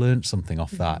still learned something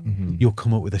off that. You'll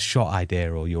come up with a shot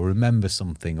idea, or you'll remember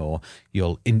something, or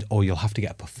you'll have to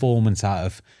get a performance out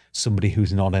of somebody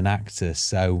who's not an actor.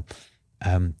 So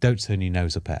don't turn your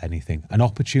nose up at anything. And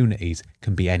opportunities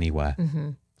can be anywhere.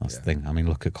 That's the thing. I mean,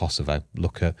 look at Kosovo.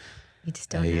 Look at you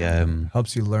just don't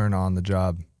helps you learn on the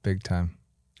job big time.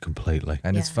 Completely.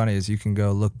 And it's funny is you can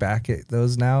go look back at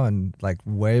those now and like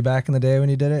way back in the day when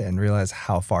you did it and realize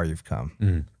how far you've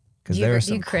come. Because there are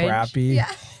some crappy.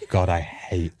 God, I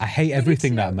hate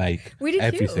everything that I make. We did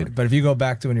everything. too. But if you go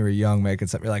back to when you were young making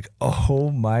something, you're like,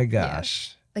 oh my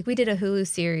gosh. Like we did a Hulu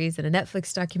series and a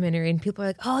Netflix documentary, and people are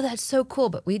like, "Oh, that's so cool,"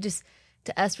 but we just,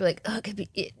 to us, we're like, "Oh, it could be."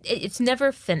 It's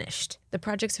never finished. The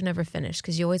projects are never finished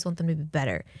because you always want them to be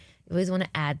better. You always want to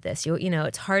add this. You know,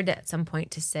 it's hard at some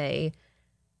point to say,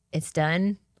 "It's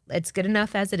done. It's good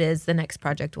enough as it is." The next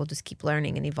project will just keep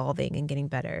learning and evolving and getting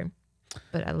better.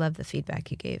 But I love the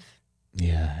feedback you gave.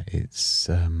 Yeah, it's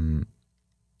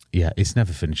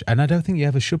never finished. And I don't think you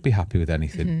ever should be happy with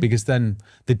anything because then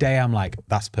the day I'm like,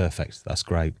 that's perfect, that's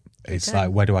great. It's like,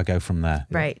 where do I go from there?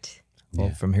 Right.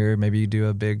 Well, from here, maybe you do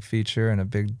a big feature and a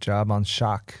big job on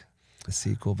Shok, the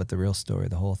sequel, but the real story,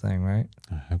 the whole thing, right?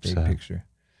 I hope big so. picture.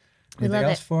 We Anything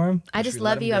love else it. for him? I just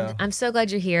love you. I'm so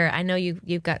glad you're here. I know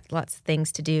you've got lots of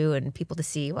things to do and people to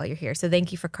see while you're here. So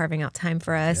thank you for carving out time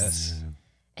for us. Yes.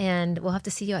 And we'll have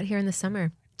to see you out here in the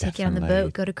summer. Take you on the Definitely.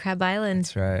 boat, go to Crab Island.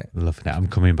 That's right. Loving it. I'm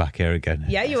coming back here again.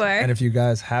 Yeah, you are. And if you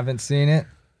guys haven't seen it,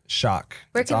 Shok.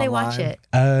 Where can they watch it?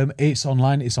 It's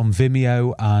online. It's on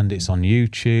Vimeo and it's on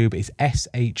YouTube. It's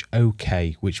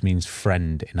SHOK, which means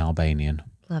friend in Albanian.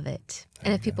 Love it.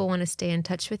 And if people want to stay in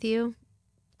touch with you,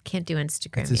 can't do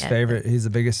Instagram It's his yet, favorite. He's the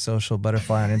biggest social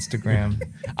butterfly on Instagram.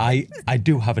 I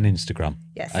do have an Instagram.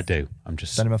 Yes. I do. I'm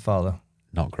just Send him a follow.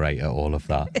 not great at all of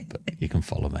that, but you can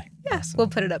follow me. Yeah, awesome. We'll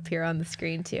put it up here on the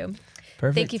screen too.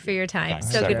 Perfect. Thank you for your time.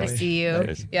 Thanks. So good to Sorry. see you.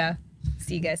 Cheers. Yeah.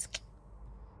 See you guys.